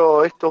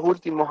mucho estos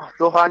últimos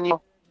 2 años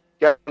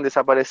que han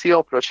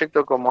desaparecido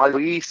proyectos como Algo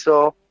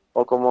Guiso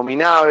o como Mi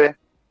Nave.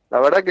 La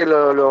verdad que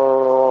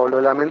lo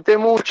lamenté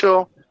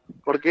mucho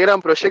porque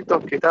eran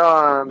proyectos que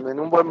estaban en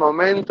un buen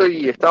momento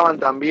y estaban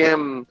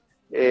también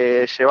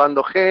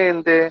llevando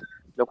gente,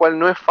 lo cual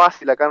no es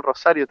fácil acá en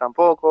Rosario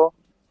tampoco.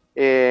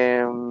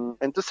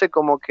 Entonces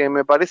como que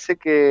me parece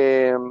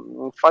que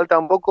falta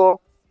un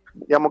poco,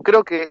 digamos,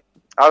 creo que,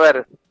 a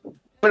ver,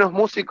 buenos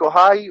músicos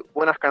hay,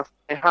 buenas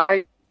canciones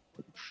hay,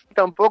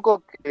 falta un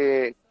poco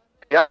que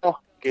digamos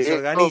Que se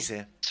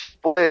organice.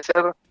 Puede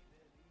ser,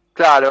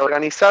 claro,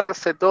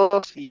 organizarse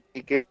todos y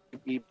que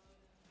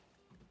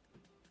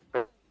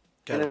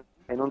Claro.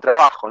 en un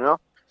trabajo,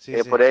 ¿no? Sí.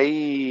 Por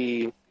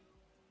ahí,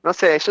 no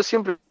sé, yo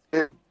siempre,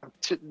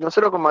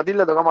 nosotros con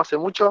Matilda tocamos hace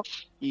mucho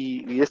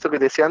y esto que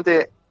te decía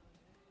antes,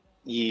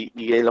 y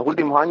en los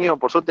últimos años,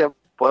 por suerte,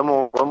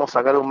 podemos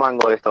sacar un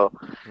mango de esto.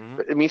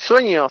 Mi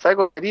sueño, ¿sabes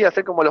cómo quería?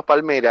 Ser como los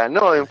Palmeras,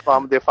 no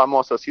de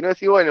famosos, sino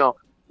decir,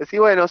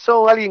 bueno,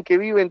 sos alguien que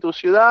vive en tu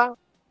ciudad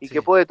y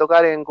que puede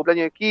tocar en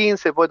cumpleaños de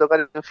 15, puede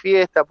tocar en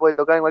fiesta, puede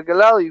tocar en cualquier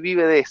lado y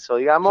vive de eso,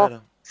 digamos,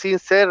 claro. Sin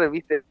ser,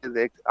 viste,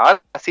 ahora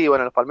sí,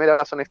 bueno, los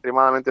Palmeras son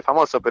extremadamente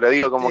famosos, pero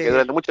digo como que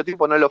durante mucho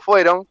tiempo no lo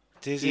fueron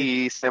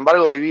y sin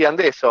embargo vivían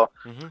de eso.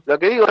 Lo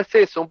que digo es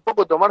eso, un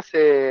poco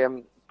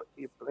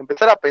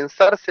empezar a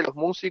pensarse los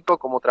músicos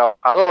como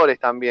trabajadores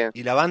también.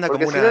 Y la banda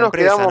porque como si una no nos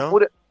empresa,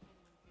 quedamos ¿no?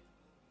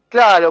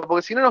 Claro,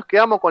 porque si no nos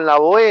quedamos con la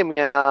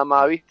bohemia nada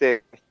más,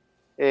 ¿viste?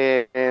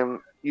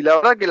 Y la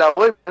verdad que la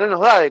bohemia no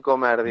nos da de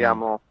comer,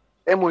 digamos.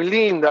 Es muy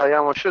linda,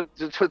 digamos. Yo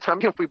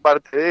también fui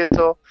parte de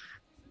eso.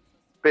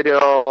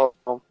 Pero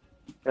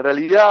en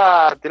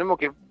realidad tenemos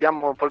que,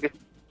 digamos, porque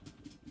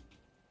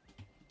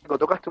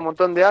tocaste un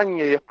montón de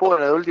años y después,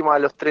 en la última, a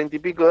los 30 y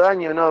pico de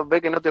años, no ve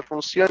que no te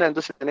funciona,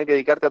 entonces tenés que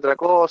dedicarte a otra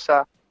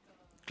cosa.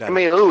 Claro. Es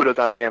medio duro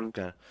también.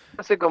 Claro.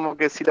 No sé, como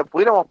que si la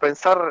pudiéramos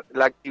pensar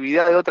la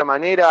actividad de otra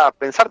manera,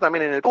 pensar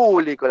también en el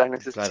público, las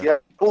necesidades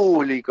del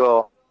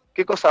público,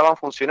 qué cosas van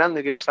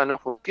funcionando y qué cosas no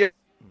funcionan.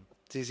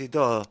 Sí,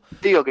 todo.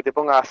 Digo que te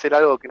pongas a hacer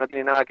algo que no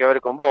tiene nada que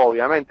ver con vos,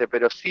 obviamente,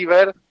 pero sí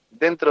ver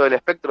dentro del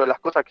espectro de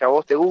las cosas que a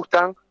vos te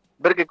gustan,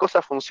 ver qué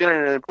cosas funcionan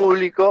en el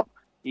público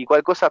y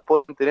cuál cosas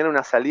pueden tener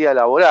una salida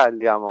laboral,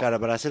 digamos. Claro,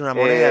 para hacer una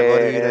moneda,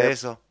 poder vivir de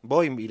eso.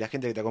 Vos y la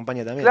gente que te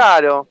acompaña también.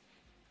 Claro.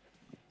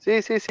 Sí,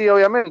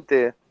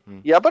 obviamente.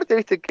 Y aparte,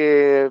 viste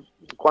que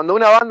cuando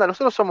una banda,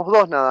 nosotros somos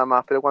 2 nada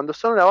más, pero cuando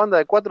son una banda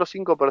de 4 o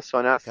 5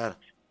 personas, claro.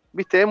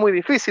 Viste, es muy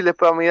difícil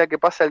después a medida que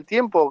pasa el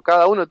tiempo,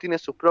 cada uno tiene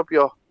sus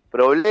propios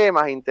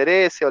problemas,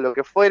 intereses o lo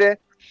que fuere,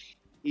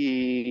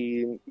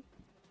 y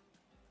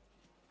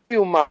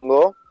un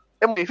mango,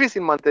 es muy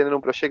difícil mantener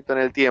un proyecto en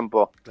el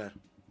tiempo. Claro.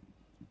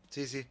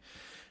 Sí.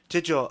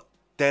 Checho,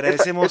 te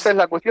agradecemos. Esa es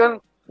la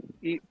cuestión.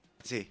 Y...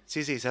 Sí,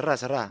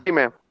 cerrá.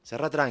 Dime.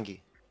 Cerrá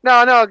tranqui.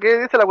 No, que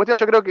esa es la cuestión.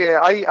 Yo creo que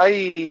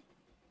hay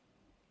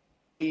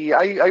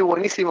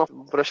buenísimos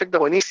proyectos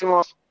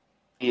buenísimos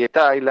y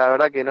la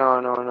verdad que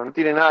no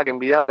tiene nada que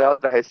envidiar a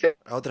otras escenas.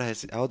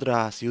 A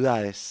otras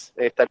ciudades.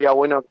 Estaría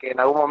bueno que en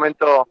algún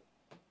momento...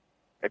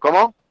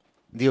 ¿Cómo?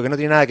 Digo que no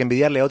tiene nada que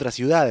envidiarle a otras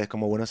ciudades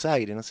como Buenos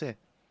Aires, no sé.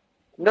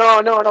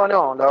 No,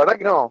 la verdad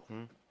que no.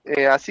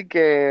 Así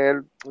que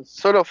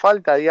solo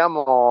falta,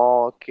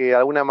 digamos, que de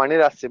alguna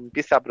manera se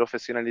empiece a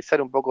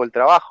profesionalizar un poco el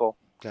trabajo.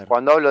 Claro.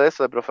 Cuando hablo de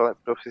eso, de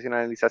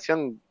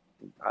profesionalización,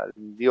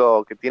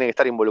 digo que tiene que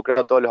estar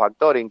involucrado todos los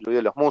actores,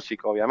 incluidos los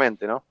músicos,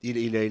 obviamente, ¿no?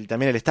 Y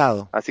también el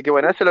Estado. Así que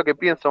bueno, eso es lo que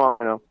pienso más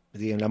o menos.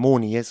 En la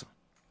MUNI y eso.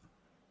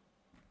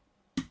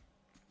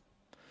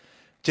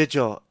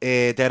 Checho,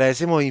 te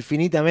agradecemos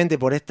infinitamente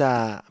por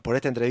esta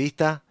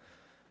entrevista.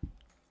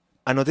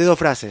 Anoté 2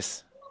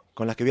 frases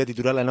con las que voy a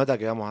titular la nota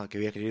que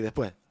voy a escribir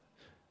después.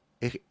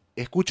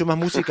 Escucho más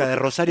música de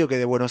Rosario que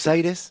de Buenos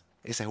Aires,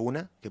 esa es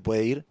una, que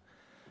puede ir.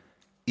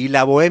 Y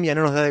la bohemia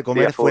no nos da de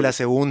comer, fue la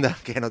segunda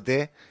que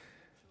anoté.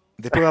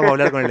 Después vamos a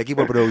hablar con el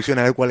equipo de producción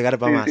a ver cuál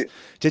garpa más.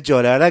 Checho,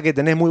 la verdad que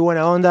tenés muy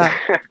buena onda,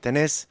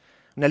 tenés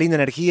una linda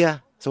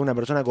energía, sos una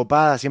persona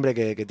copada, siempre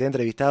que te he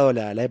entrevistado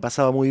la he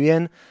pasado muy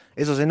bien.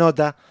 Eso se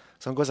nota,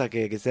 son cosas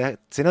que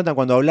se notan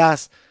cuando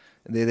hablás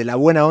de la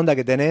buena onda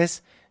que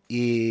tenés.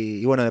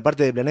 Y bueno, de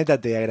parte de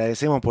Planeta te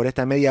agradecemos por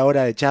esta media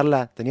hora de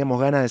charla. Teníamos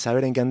ganas de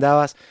saber en qué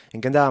andabas,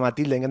 en qué andaba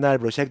Matilda, en qué andaba el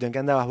proyecto, en qué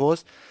andabas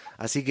vos.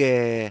 Así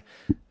que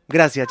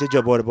gracias,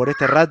 Checho, por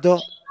este rato.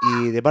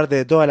 Y de parte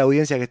de toda la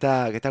audiencia que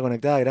está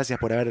conectada, gracias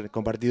por haber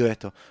compartido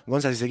esto.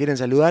 Gonza, si se quieren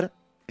saludar,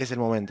 es el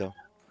momento.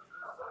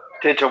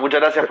 Checho, muchas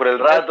gracias por el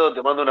rato,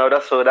 te mando un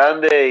abrazo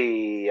grande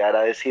y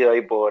agradecido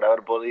ahí por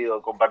haber podido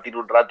compartir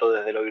un rato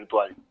desde lo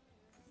virtual.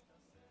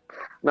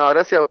 No,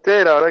 gracias a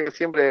usted, la verdad que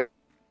siempre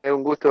es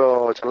un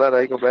gusto charlar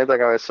ahí con Planeta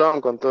Cabezón,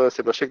 con todo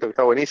ese proyecto que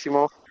está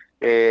buenísimo.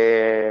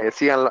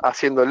 Sigan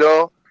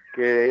haciéndolo,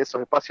 que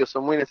esos espacios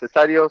son muy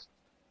necesarios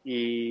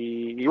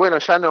y bueno,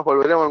 ya nos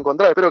volveremos a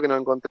encontrar, espero que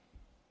nos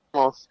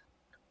encontremos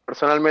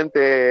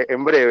personalmente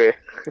en breve.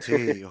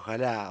 Sí,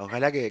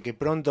 ojalá que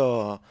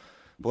pronto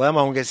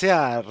podamos, aunque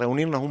sea,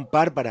 reunirnos un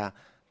par para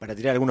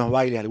tirar algunos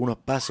bailes, algunos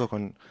pasos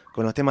con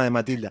los temas de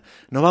Matilda.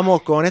 Nos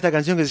vamos con esta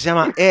canción que se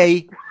llama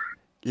Ey,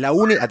 la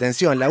única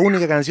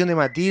canción de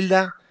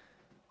Matilda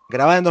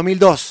grabada en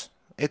 2002.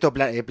 Esto,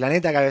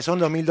 Planeta Cabezón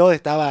 2002,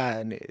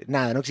 estaba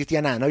nada, no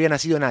existía nada, no había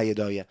nacido nadie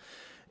todavía.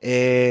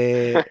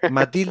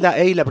 Matilda,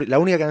 Ey, la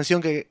única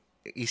canción que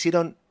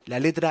hicieron la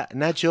letra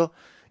Nacho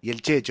y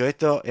el Checho.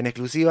 Esto en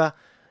exclusiva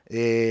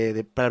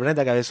para el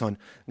Planeta Cabezón.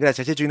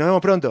 Gracias, Checho, y nos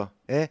vemos pronto.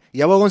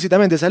 Y a vos, Gonzi,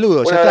 también te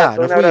saludo. Ya está,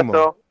 nos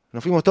fuimos.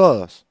 Nos fuimos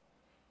todos.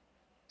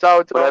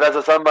 Chao, Un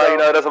abrazo, Samba, y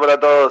un abrazo para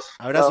todos.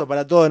 Abrazo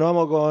para todos. Nos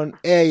vamos con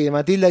Ey de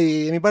Matilda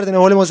y de mi parte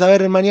nos volvemos a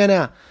ver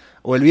mañana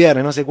o el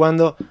viernes, no sé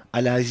cuándo,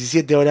 a las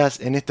 17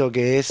 horas en esto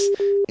que es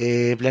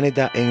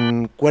Planeta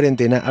en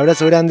Cuarentena.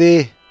 Abrazo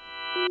grande.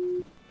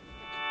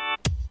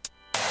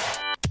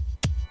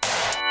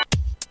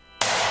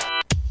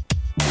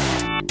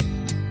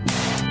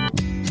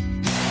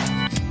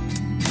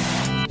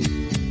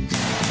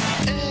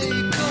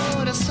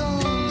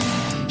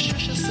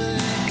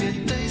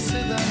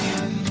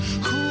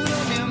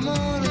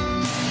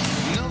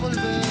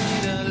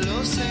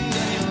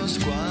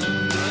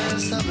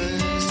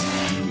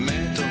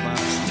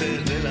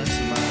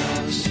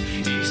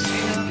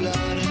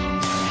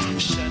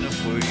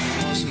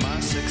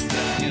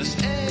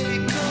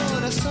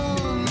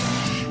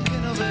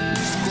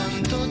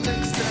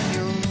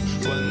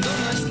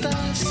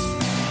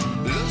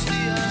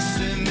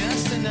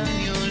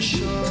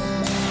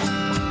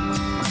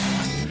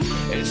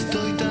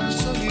 Estoy tan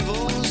solo y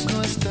vos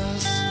no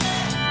estás.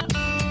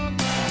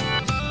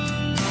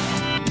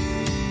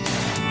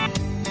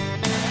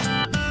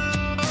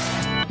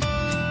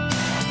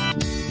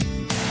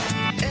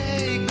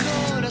 Ey,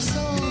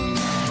 corazón,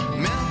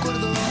 me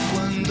acuerdo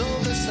cuando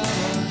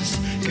besabas,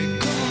 que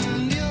como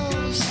un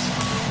dios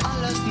a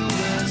las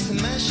nubes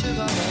me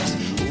llevabas.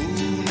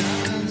 Una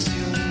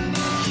canción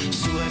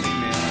suena y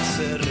me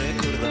hace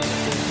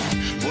recordarte.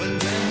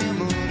 Vuelve mi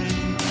amor,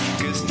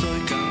 que estoy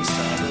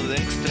cansado de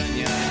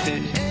extrañarte.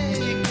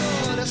 Ey,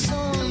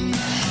 corazón,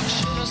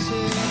 yo no sé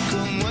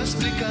cómo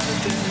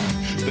explicarte,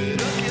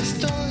 pero aquí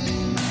estoy,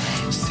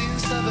 sin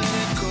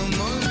saber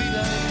cómo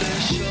olvidarte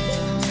yo.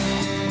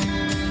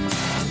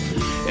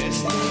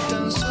 Estoy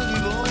tan solo y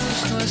vos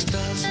no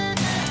estás.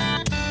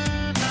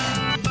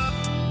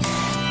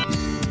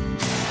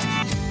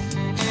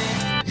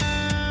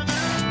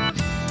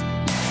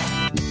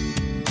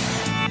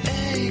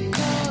 Ey,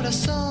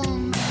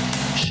 corazón,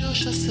 yo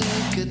ya sé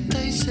que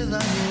te hice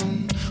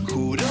daño.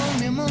 Juro,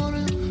 mi amor,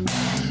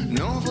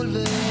 no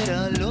volver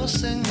a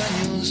los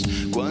engaños.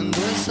 Cuando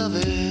esa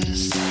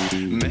vez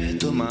me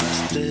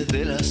tomaste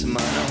de las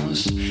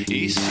manos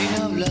y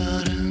sin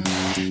hablar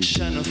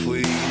ya no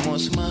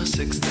fuimos más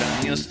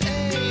extraños.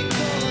 Ey,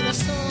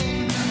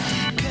 corazón,